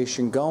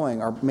conversation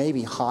going are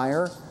maybe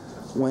higher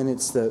when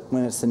it's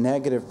the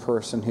negative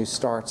person who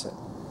starts it.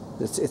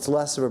 It's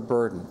less of a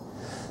burden.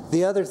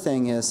 The other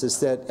thing is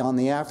that on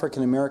the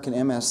African American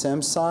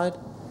MSM side,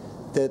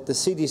 that the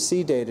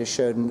CDC data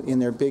showed in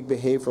their big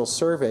behavioral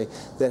survey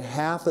that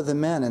half of the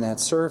men in that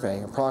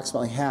survey,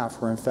 approximately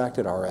half, were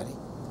infected already.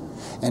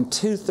 And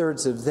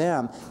 2/3 of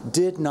them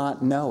did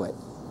not know it.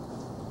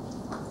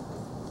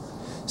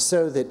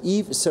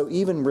 So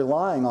even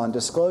relying on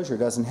disclosure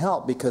doesn't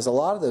help, because a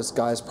lot of those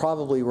guys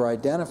probably were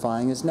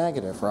identifying as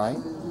negative, right?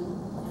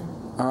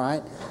 All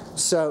right?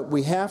 So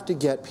we have to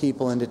get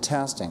people into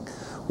testing.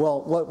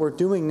 Well, what we're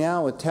doing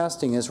now with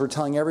testing is we're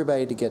telling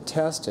everybody to get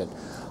tested.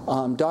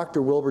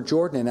 Dr. Wilbur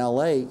Jordan in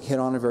LA hit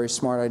on a very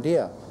smart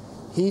idea.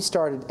 He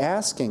started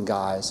asking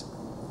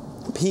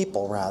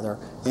people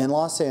in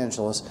Los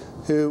Angeles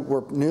who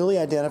were newly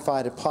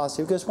identified as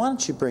positive, he goes, why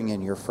don't you bring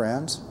in your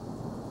friends?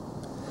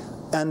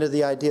 Under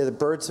the idea that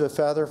birds of a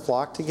feather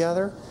flock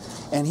together.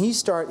 And he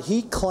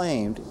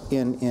claimed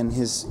in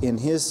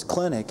his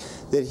clinic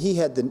that he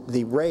had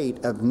the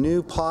rate of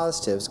new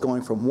positives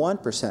going from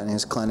 1% in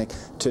his clinic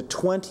to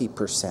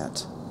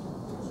 20%.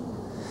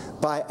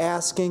 By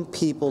asking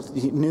people,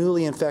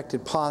 newly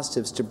infected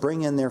positives, to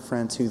bring in their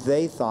friends who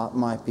they thought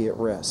might be at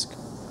risk.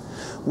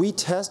 We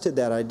tested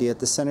that idea at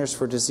the Centers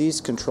for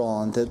Disease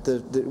Control, and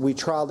we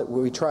tried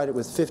it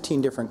with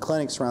 15 different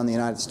clinics around the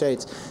United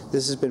States.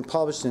 This has been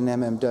published in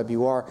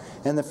MMWR.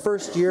 And the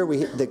first year,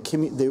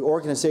 the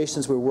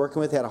organizations we were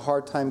working with had a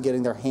hard time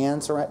getting their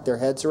heads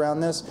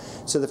around this.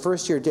 So the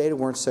first year data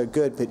weren't so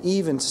good, but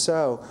even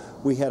so,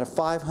 we had a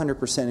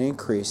 500%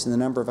 increase in the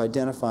number of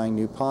identifying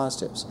new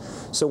positives.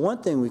 So one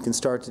thing we can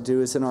start to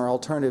do is, in our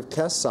alternative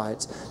test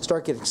sites,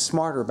 start getting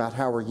smarter about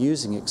how we're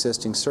using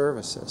existing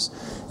services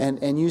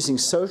and using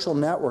social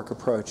network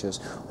approaches.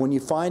 When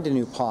you find a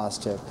new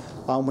positive,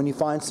 when you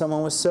find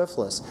someone with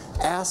syphilis,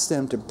 ask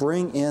them to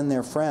bring in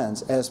their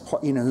friends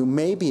who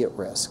may be at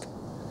risk,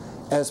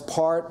 as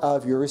part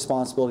of your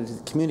responsibility to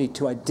the community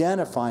to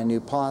identify new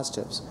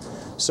positives.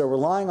 So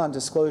relying on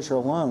disclosure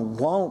alone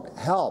won't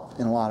help,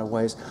 in a lot of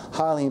ways,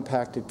 highly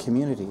impacted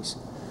communities.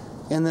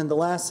 And then the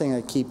last thing,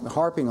 I keep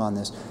harping on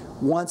this,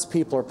 once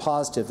people are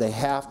positive, they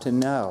have to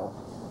know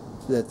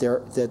that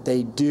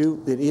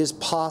it is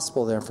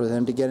possible there for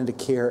them to get into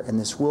care, and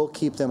this will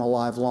keep them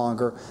alive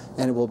longer,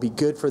 and it will be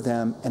good for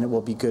them, and it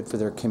will be good for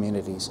their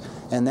communities.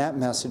 And that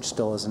message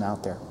still isn't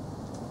out there.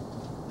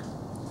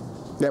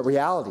 That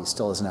reality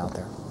still isn't out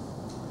there.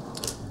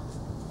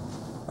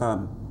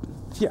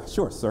 Yeah,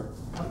 sure, sir.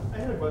 I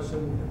had a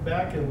question.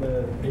 Back in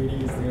the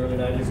 80s, the early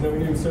 90s, we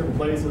knew certain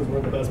places were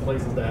the best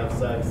places to have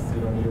sex,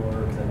 New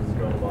York, San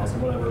Francisco,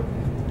 Boston, whatever.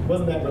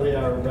 Wasn't that really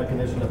our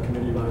recognition of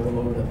community viral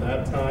load at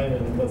that time?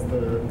 And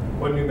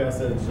what new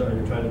message are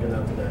you trying to get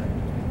out today?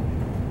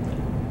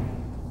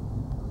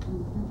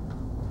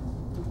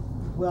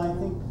 Well, I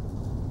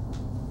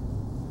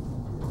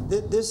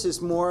think this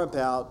is more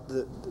about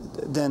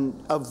than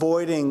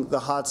avoiding the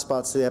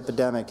hotspots of the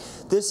epidemic.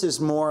 This is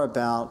more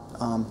about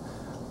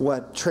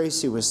what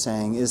Tracy was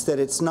saying, is that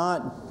it's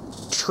not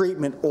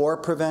treatment or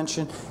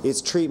prevention,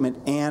 it's treatment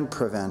and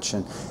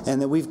prevention,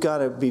 and that we've got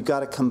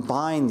to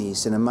combine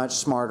these in a much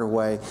smarter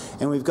way,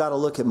 and we've got to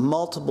look at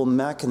multiple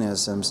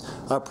mechanisms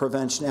of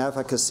prevention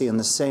efficacy in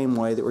the same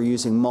way that we're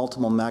using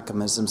multiple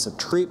mechanisms of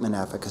treatment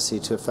efficacy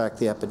to affect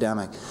the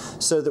epidemic,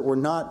 so that we're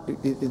not,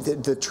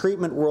 the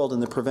treatment world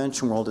and the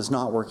prevention world is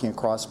not working at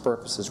cross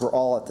purposes. We're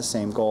all at the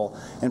same goal,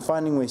 and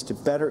finding ways to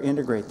better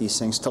integrate these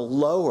things to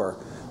lower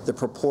the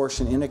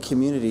proportion in a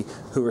community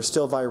who are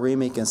still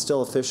viremic and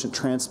still efficient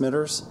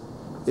transmitters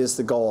is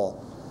the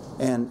goal.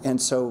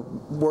 And so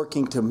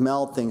working to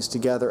meld things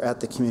together at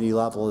the community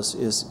level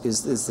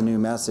is the new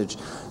message,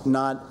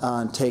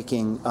 not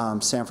taking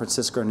San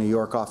Francisco or New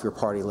York off your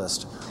party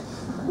list.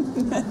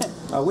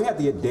 We had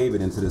to get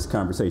David into this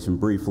conversation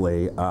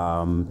briefly.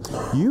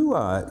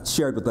 You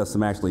shared with us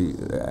some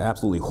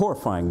absolutely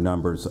horrifying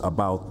numbers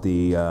about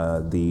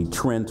the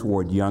trend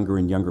toward younger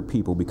and younger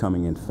people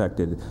becoming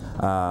infected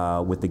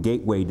with the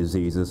gateway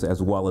diseases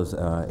as well as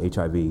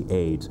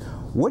HIV/AIDS.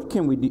 What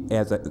can we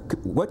as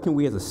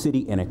a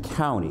city and a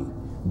county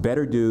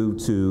better do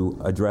to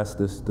address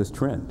this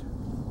trend?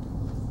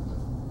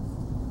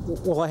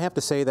 Well, I have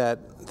to say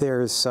that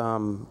there's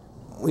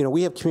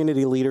we have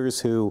community leaders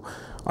who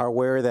are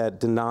aware that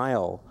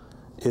denial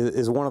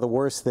is one of the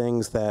worst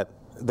things that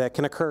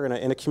can occur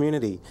in a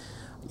community.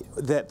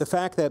 That the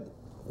fact that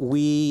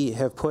we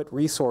have put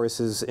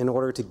resources in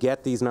order to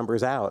get these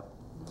numbers out,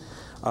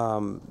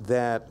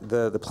 that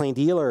the plain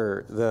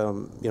dealer,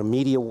 the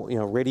media,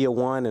 Radio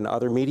 1 and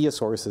other media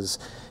sources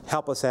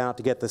help us out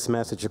to get this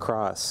message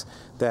across.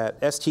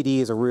 That STD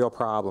is a real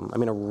problem. I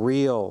mean, a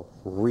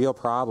real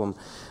problem.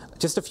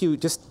 Just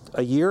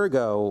a year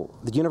ago,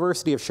 the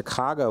University of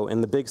Chicago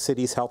in the Big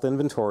Cities Health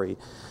Inventory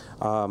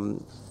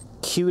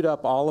queued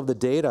up all of the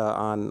data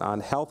on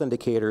health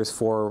indicators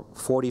for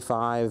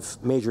 45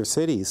 major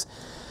cities.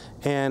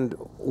 And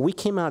we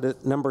came out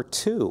at number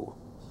 2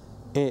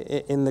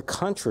 in the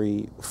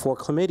country for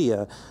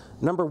chlamydia.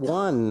 Number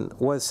 1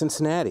 was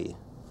Cincinnati.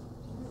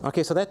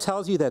 Okay, so that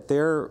tells you that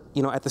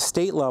at the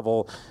state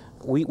level,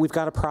 we've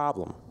got a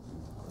problem.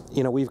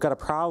 We've got a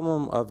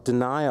problem of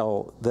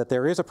denial that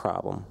there is a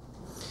problem.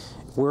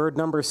 We're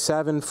number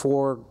 7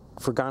 for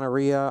For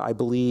gonorrhea, I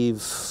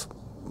believe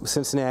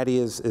Cincinnati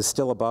is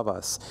still above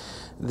us.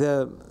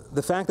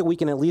 The fact that we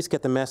can at least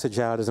get the message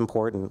out is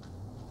important.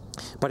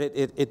 But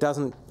it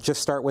doesn't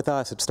just start with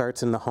us, it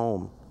starts in the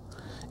home.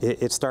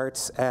 It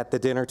starts at the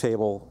dinner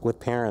table with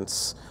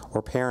parents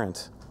or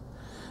parent.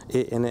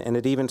 And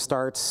it even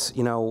starts,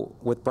 you know,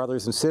 with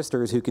brothers and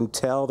sisters who can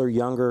tell their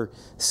younger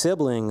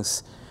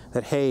siblings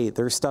that, hey,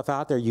 there's stuff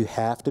out there you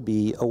have to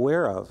be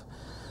aware of.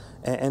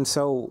 And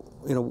so,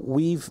 you know,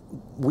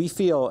 we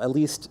feel, at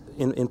least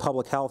in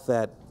public health,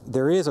 that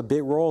there is a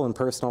big role in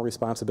personal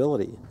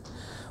responsibility.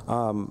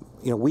 You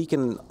know, we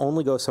can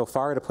only go so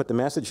far to put the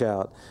message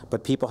out,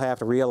 but people have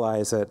to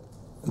realize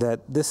that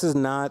this is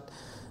not,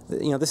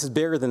 you know, this is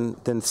bigger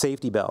than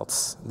safety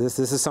belts. This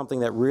is something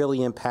that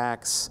really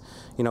impacts,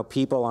 you know,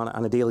 people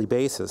on a daily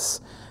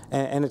basis.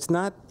 And it's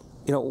not,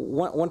 you know,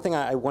 one thing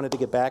I wanted to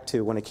get back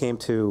to when it came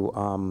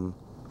to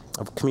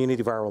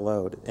community viral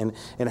load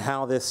and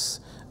how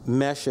this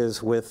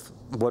meshes with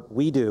what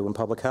we do in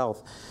public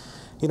health.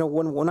 You know,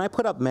 when I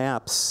put up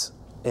maps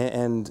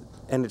and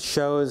it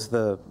shows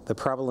the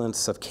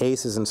prevalence of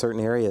cases in certain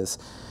areas,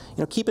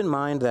 you know, keep in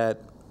mind that,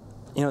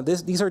 you know,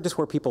 these are just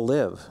where people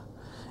live.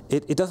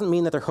 It doesn't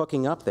mean that they're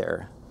hooking up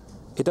there.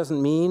 It doesn't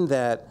mean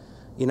that,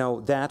 you know,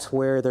 that's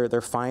where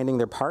they're finding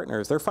their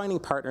partners. They're finding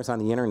partners on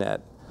the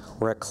internet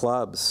or at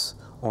clubs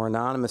or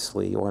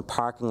anonymously or in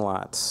parking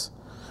lots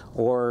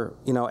or,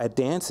 you know, at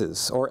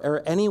dances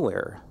or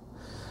anywhere.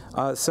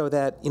 So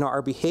that, you know,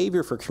 our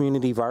behavior for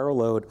community viral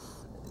load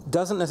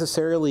doesn't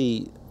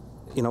necessarily,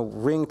 you know,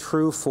 ring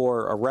true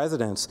for a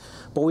residence,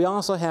 but we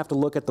also have to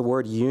look at the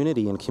word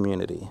unity in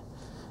community.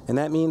 And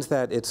that means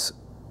that it's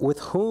with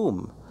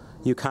whom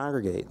you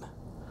congregate,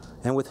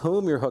 and with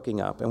whom you're hooking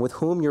up, and with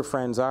whom your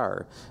friends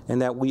are,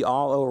 and that we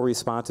all owe a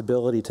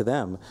responsibility to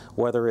them,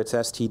 whether it's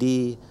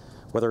STD,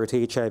 whether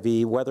it's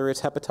HIV, whether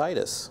it's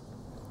hepatitis.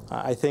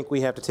 I think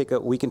we have to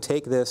we can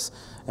take this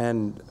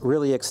and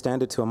really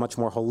extend it to a much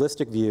more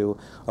holistic view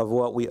of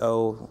what we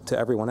owe to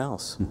everyone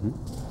else.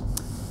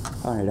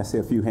 Mm-hmm. All right, I see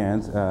a few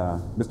hands.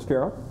 Mr.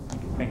 Carroll?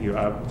 Thank you.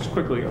 Just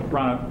quickly,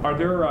 Ronald, are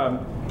there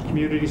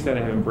communities that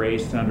have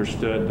embraced and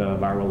understood the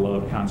viral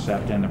load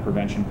concept and the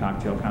prevention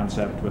cocktail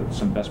concept with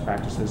some best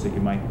practices that you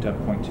might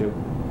point to?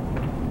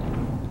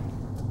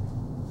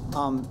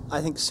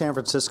 I think San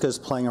Francisco's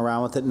playing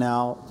around with it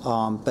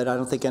now, but I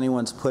don't think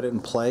anyone's put it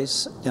in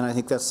place, and I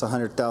think that's the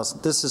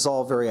 100,000. This is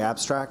all very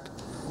abstract,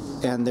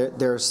 and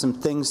there are some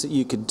things that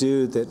you could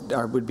do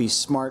that would be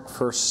smart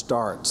first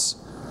starts.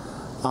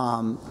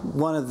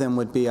 One of them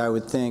would be, I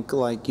would think,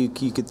 like you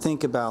could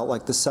think about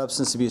like the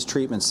substance abuse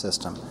treatment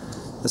system.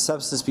 The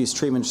substance abuse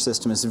treatment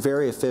system is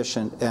very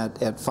efficient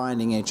at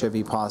finding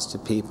HIV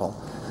positive people.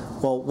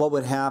 Well, what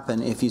would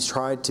happen if you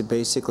tried to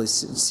basically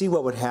see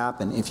what would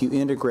happen if you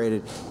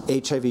integrated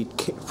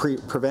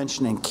HIV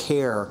prevention and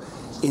care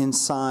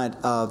inside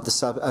of the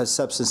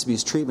substance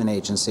abuse treatment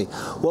agency?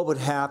 What would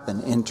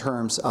happen in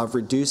terms of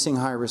reducing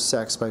high-risk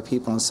sex by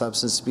people in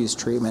substance abuse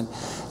treatment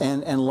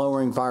and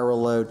lowering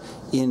viral load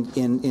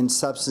in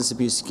substance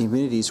abuse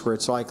communities where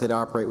it's likely to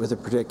operate with a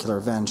particular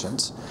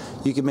vengeance?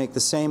 You could make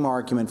the same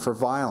argument for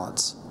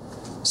violence.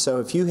 So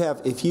if you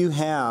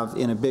have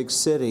in a big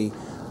city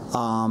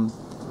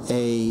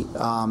a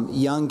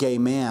young gay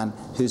man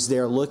who's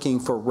there looking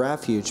for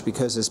refuge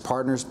because his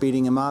partner's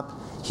beating him up,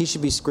 he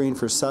should be screened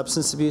for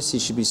substance abuse, he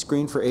should be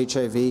screened for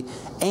HIV,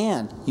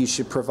 and you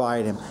should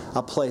provide him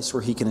a place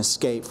where he can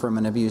escape from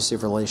an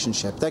abusive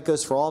relationship. That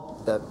goes for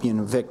all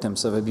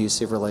victims of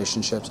abusive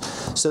relationships,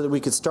 so that we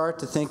could start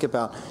to think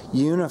about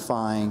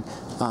unifying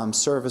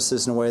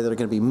services in a way that are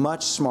going to be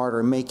much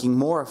smarter and making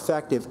more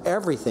effective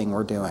everything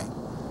we're doing.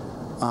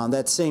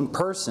 That same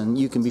person,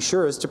 you can be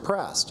sure, is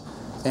depressed.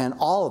 And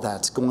all of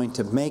that's going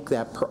to make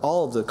that,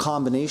 all of the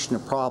combination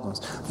of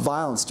problems,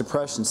 violence,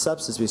 depression,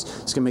 substance abuse,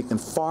 is going to make them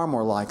far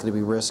more likely to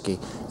be risky.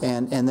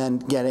 And then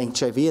getting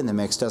HIV in the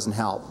mix doesn't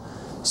help.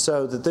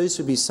 So that those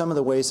would be some of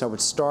the ways I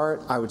would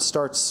start. I would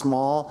start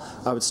small.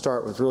 I would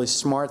start with really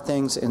smart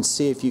things and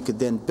see if you could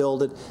then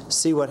build it,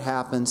 see what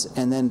happens,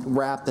 and then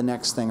wrap the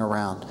next thing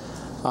around.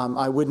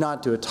 I would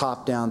not do a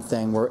top-down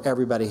thing where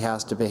everybody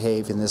has to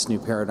behave in this new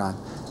paradigm.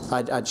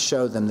 I'd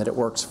show them that it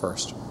works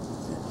first.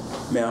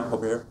 Ma'am,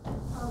 over here.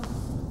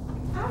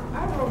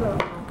 I wrote a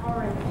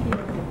RFP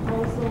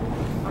proposal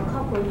a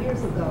couple of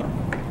years ago,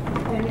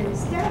 and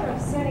instead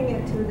of sending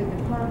it to the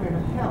Department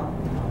of Health,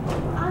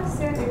 I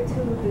sent it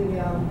to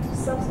the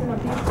Substance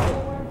Abuse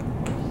Board,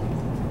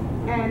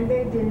 and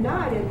they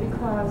denied it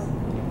because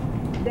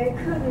they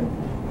couldn't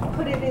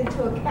put it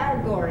into a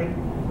category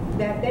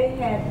that they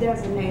had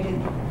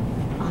designated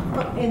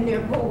in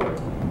their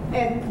board.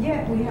 And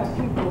yet we have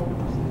people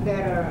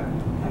that are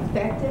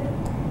affected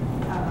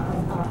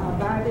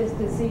by this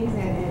disease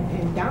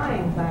and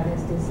dying by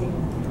this disease.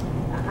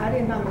 I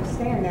didn't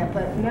understand that,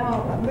 but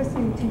now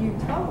listening to you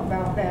talk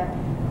about that,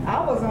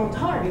 I was on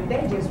target.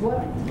 They just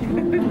weren't.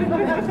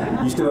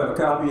 You still have a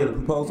copy of the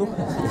proposal?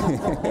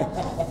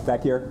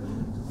 Back here?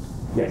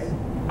 Yes,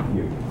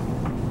 you.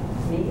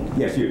 Me?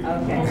 Yes, you.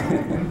 Okay.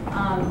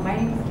 My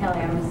name is Kelly.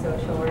 I'm a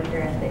social worker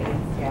at the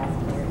AIDS Task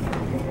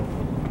Force. administrator.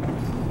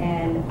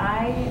 And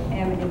I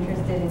am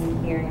interested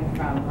in hearing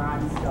from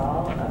Ron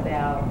Stahl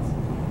about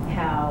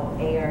how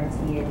ART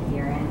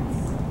adherence,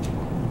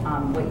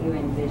 what you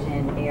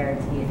envision ART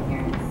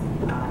adherence,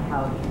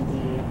 how it can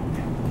be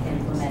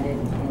implemented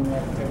in the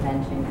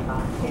prevention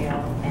cocktail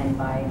and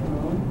by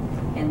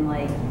whom. And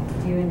like,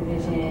 do you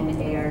envision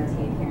ART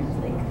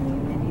adherence like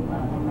community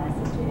level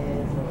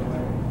messages,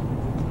 or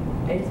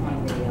I just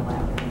want to hear you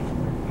elaborate.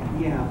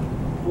 Yeah,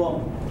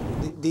 well,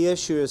 the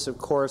issue is, of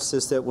course,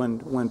 is that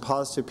when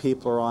positive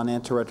people are on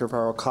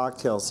antiretroviral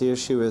cocktails, the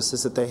issue is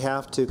that they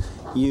have to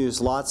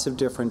use lots of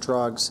different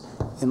drugs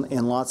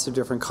in lots of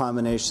different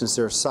combinations.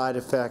 There are side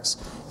effects,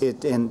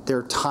 and there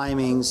are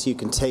timings. You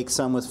can take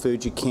some with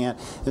food, you can't.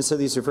 And so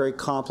these are very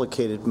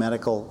complicated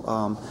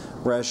medical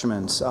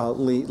regimens.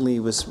 Lee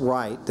was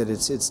right that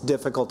it's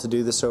difficult to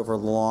do this over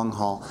the long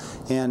haul,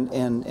 and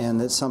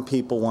that some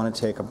people want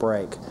to take a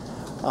break.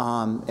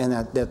 And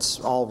that's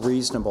all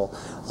reasonable.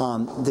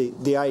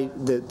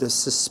 The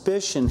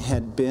suspicion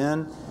had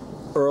been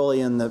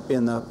early in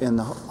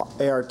the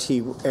ART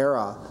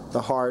era,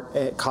 the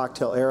heart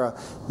cocktail era,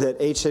 that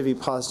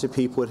HIV positive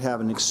people would have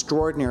an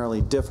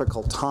extraordinarily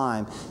difficult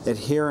time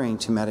adhering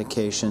to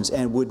medications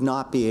and would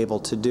not be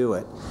able to do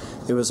it.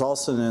 It was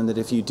also known that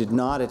if you did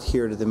not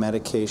adhere to the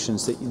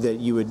medications, that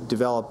you would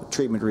develop a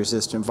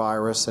treatment-resistant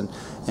virus,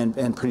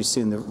 and pretty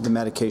soon the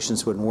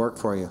medications wouldn't work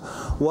for you.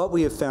 What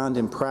we have found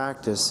in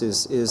practice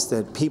is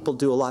that people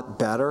do a lot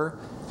better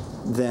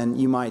than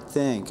you might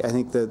think. I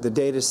think the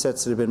data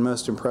sets that have been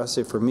most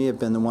impressive for me have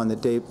been the ones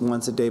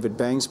that David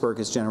Bangsberg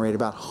has generated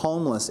about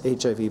homeless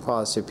HIV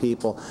positive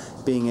people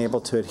being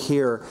able to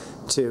adhere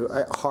to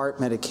heart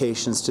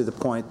medications to the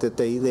point that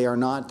they are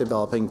not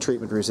developing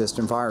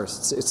treatment-resistant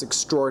virus. It's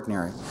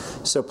extraordinary.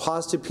 So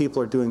positive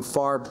people are doing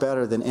far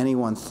better than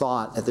anyone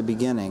thought at the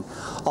beginning.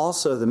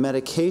 Also, the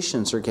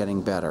medications are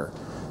getting better,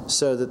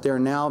 so that there are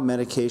now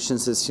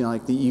medications that's,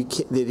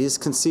 that is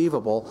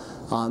conceivable.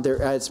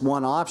 It's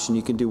one option.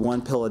 You can do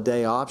 1 pill a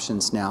day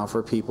options now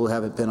for people who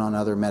haven't been on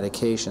other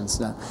medications.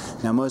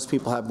 Now most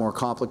people have more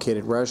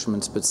complicated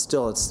regimens, but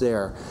still it's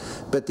there.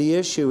 But the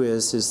issue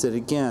is that,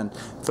 again,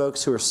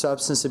 folks who are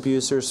substance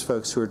abusers,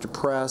 folks who are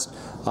depressed,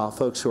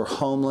 folks who are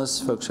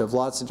homeless, folks who have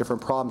lots of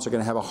different problems are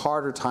going to have a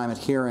harder time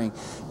adhering,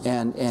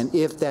 and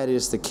if that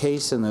is the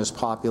case in those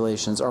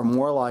populations, are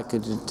more likely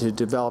to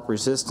develop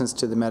resistance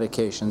to the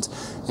medications,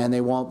 and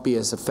they won't be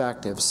as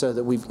effective. So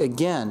that we've,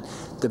 again,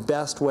 the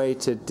best way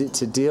to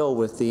deal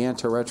with the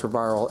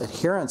antiretroviral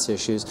adherence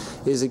issues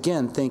is,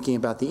 again, thinking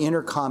about the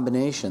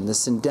intercombination, the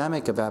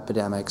syndemic of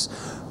epidemics,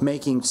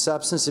 making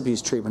substance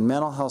abuse treatment,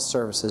 mental health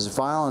services,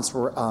 violence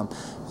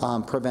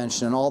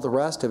prevention, and all the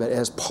rest of it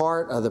as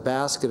part of the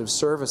basket of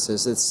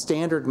services. It's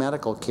standard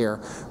medical care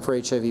for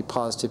HIV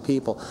positive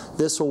people.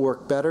 This will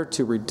work better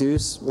to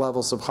reduce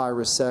levels of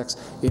high-risk sex,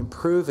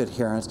 improve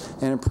adherence,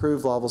 and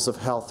improve levels of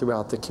health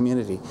throughout the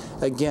community.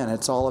 Again,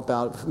 it's all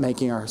about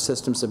making our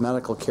systems of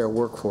medical care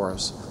work for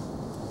us.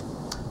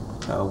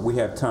 We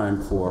have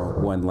time for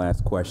one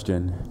last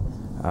question.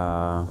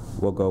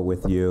 We'll go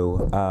with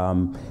you.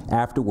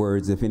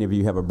 Afterwards, if any of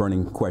you have a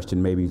burning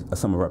question, maybe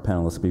some of our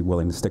panelists will be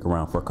willing to stick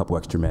around for a couple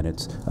extra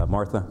minutes.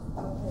 Martha?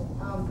 Okay.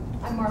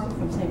 I'm Martha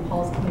from St.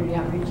 Paul's Community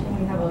Outreach, and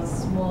we have a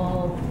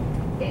small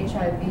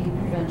HIV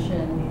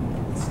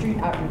prevention street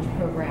outreach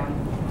program.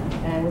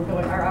 And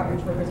our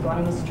outreach workers go out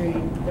on the street.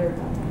 They're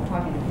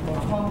talking to people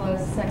who are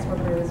homeless, sex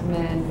workers,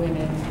 men,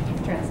 women,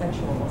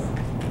 transsexuals.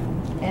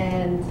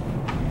 And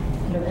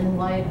in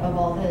light of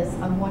all this,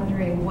 I'm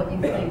wondering what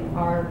you think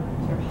our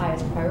sort of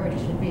highest priority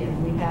should be. If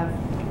we have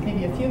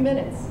maybe a few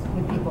minutes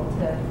with people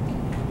to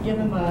give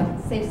them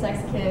a safe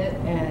sex kit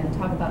and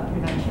talk about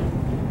prevention.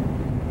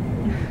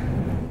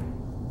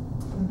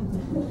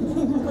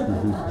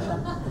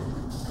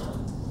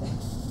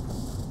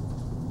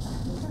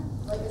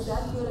 Like, is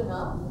that good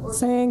enough? Or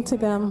saying to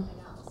them,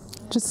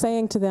 just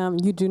saying to them,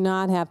 you do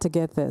not have to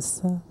get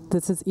this.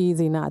 This is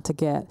easy not to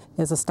get,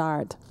 as a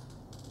start.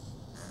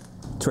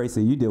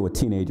 Tracy, you deal with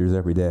teenagers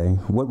every day.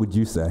 What would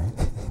you say?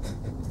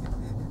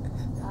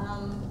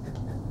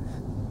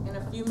 In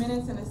a few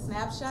minutes, in a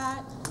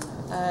snapshot,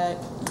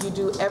 you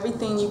do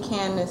everything you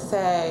can to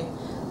say,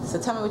 so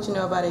tell me what you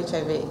know about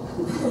HIV.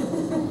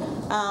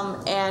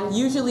 And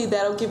usually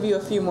that'll give you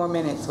a few more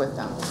minutes with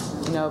them,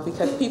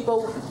 because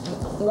people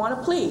want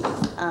to please.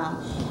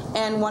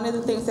 And one of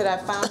the things that I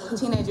found with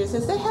teenagers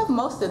is they have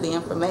most of the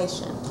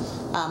information.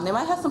 They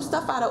might have some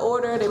stuff out of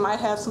order, they might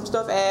have some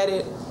stuff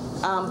added,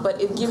 but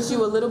it gives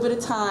you a little bit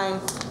of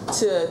time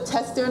to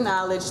test their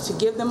knowledge, to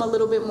give them a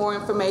little bit more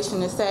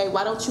information, to say,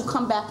 why don't you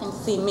come back and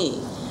see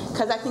me?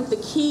 Because I think the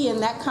key in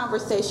that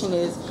conversation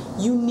is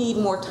you need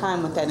more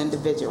time with that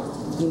individual.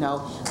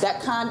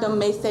 That condom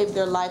may save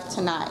their life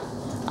tonight,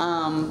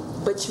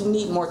 but you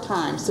need more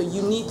time. So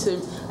you need to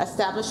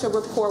establish a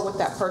rapport with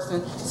that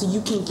person so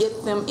you can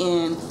get them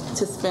in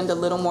to spend a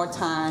little more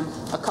time,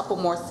 a couple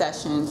more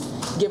sessions,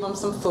 give them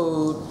some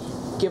food,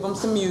 give them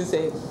some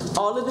music,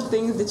 all of the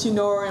things that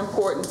are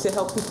important to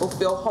help people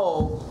feel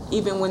whole,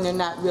 even when they're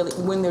not really,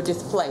 when they're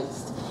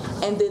displaced.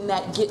 and then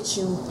that gets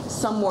you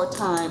some more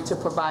time to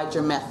provide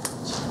your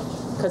message.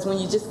 Because when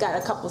you just got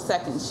a couple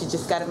seconds, you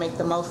just got to make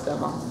the most of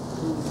them.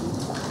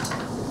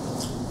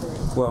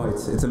 Well,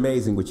 it's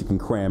amazing what you can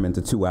cram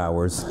into 2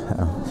 hours.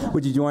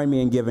 Would you join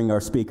me in giving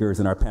our speakers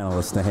and our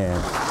panelists a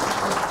hand?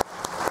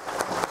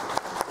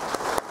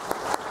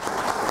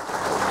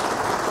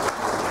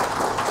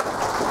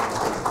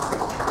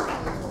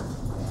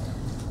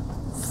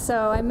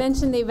 So I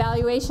mentioned the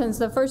evaluations.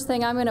 The first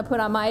thing I'm going to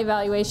put on my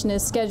evaluation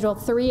is schedule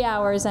 3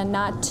 hours and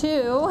not 2.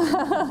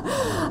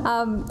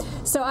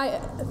 So I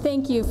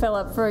thank you,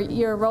 Philip, for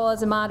your role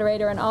as a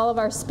moderator and all of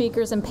our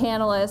speakers and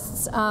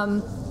panelists.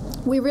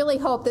 We really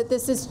hope that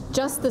this is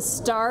just the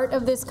start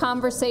of this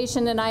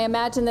conversation, and I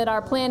imagine that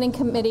our planning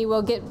committee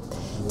will get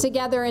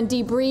together and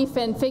debrief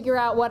and figure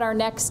out what our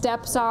next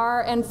steps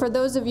are. And for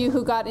those of you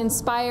who got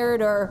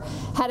inspired or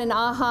had an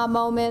aha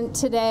moment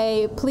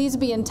today, please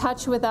be in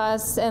touch with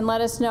us and let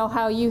us know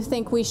how you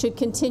think we should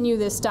continue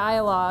this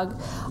dialogue.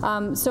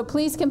 So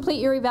please complete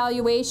your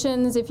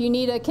evaluations. If you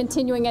need a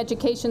continuing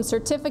education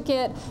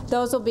certificate,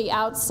 those will be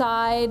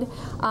outside,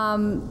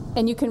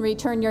 and you can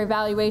return your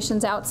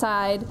evaluations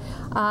outside.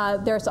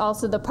 There's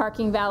also the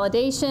parking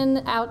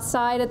validation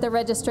outside at the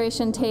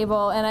registration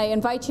table, and I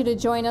invite you to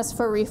join us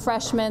for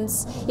refreshments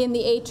in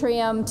the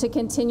atrium to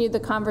continue the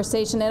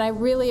conversation. And I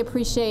really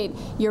appreciate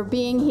your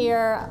being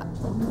here.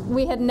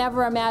 We had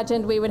never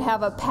imagined we would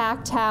have a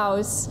packed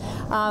house,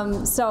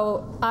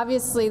 so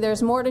obviously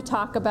there's more to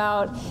talk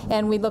about,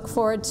 and we look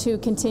forward to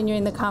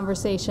continuing the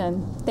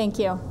conversation. Thank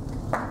you.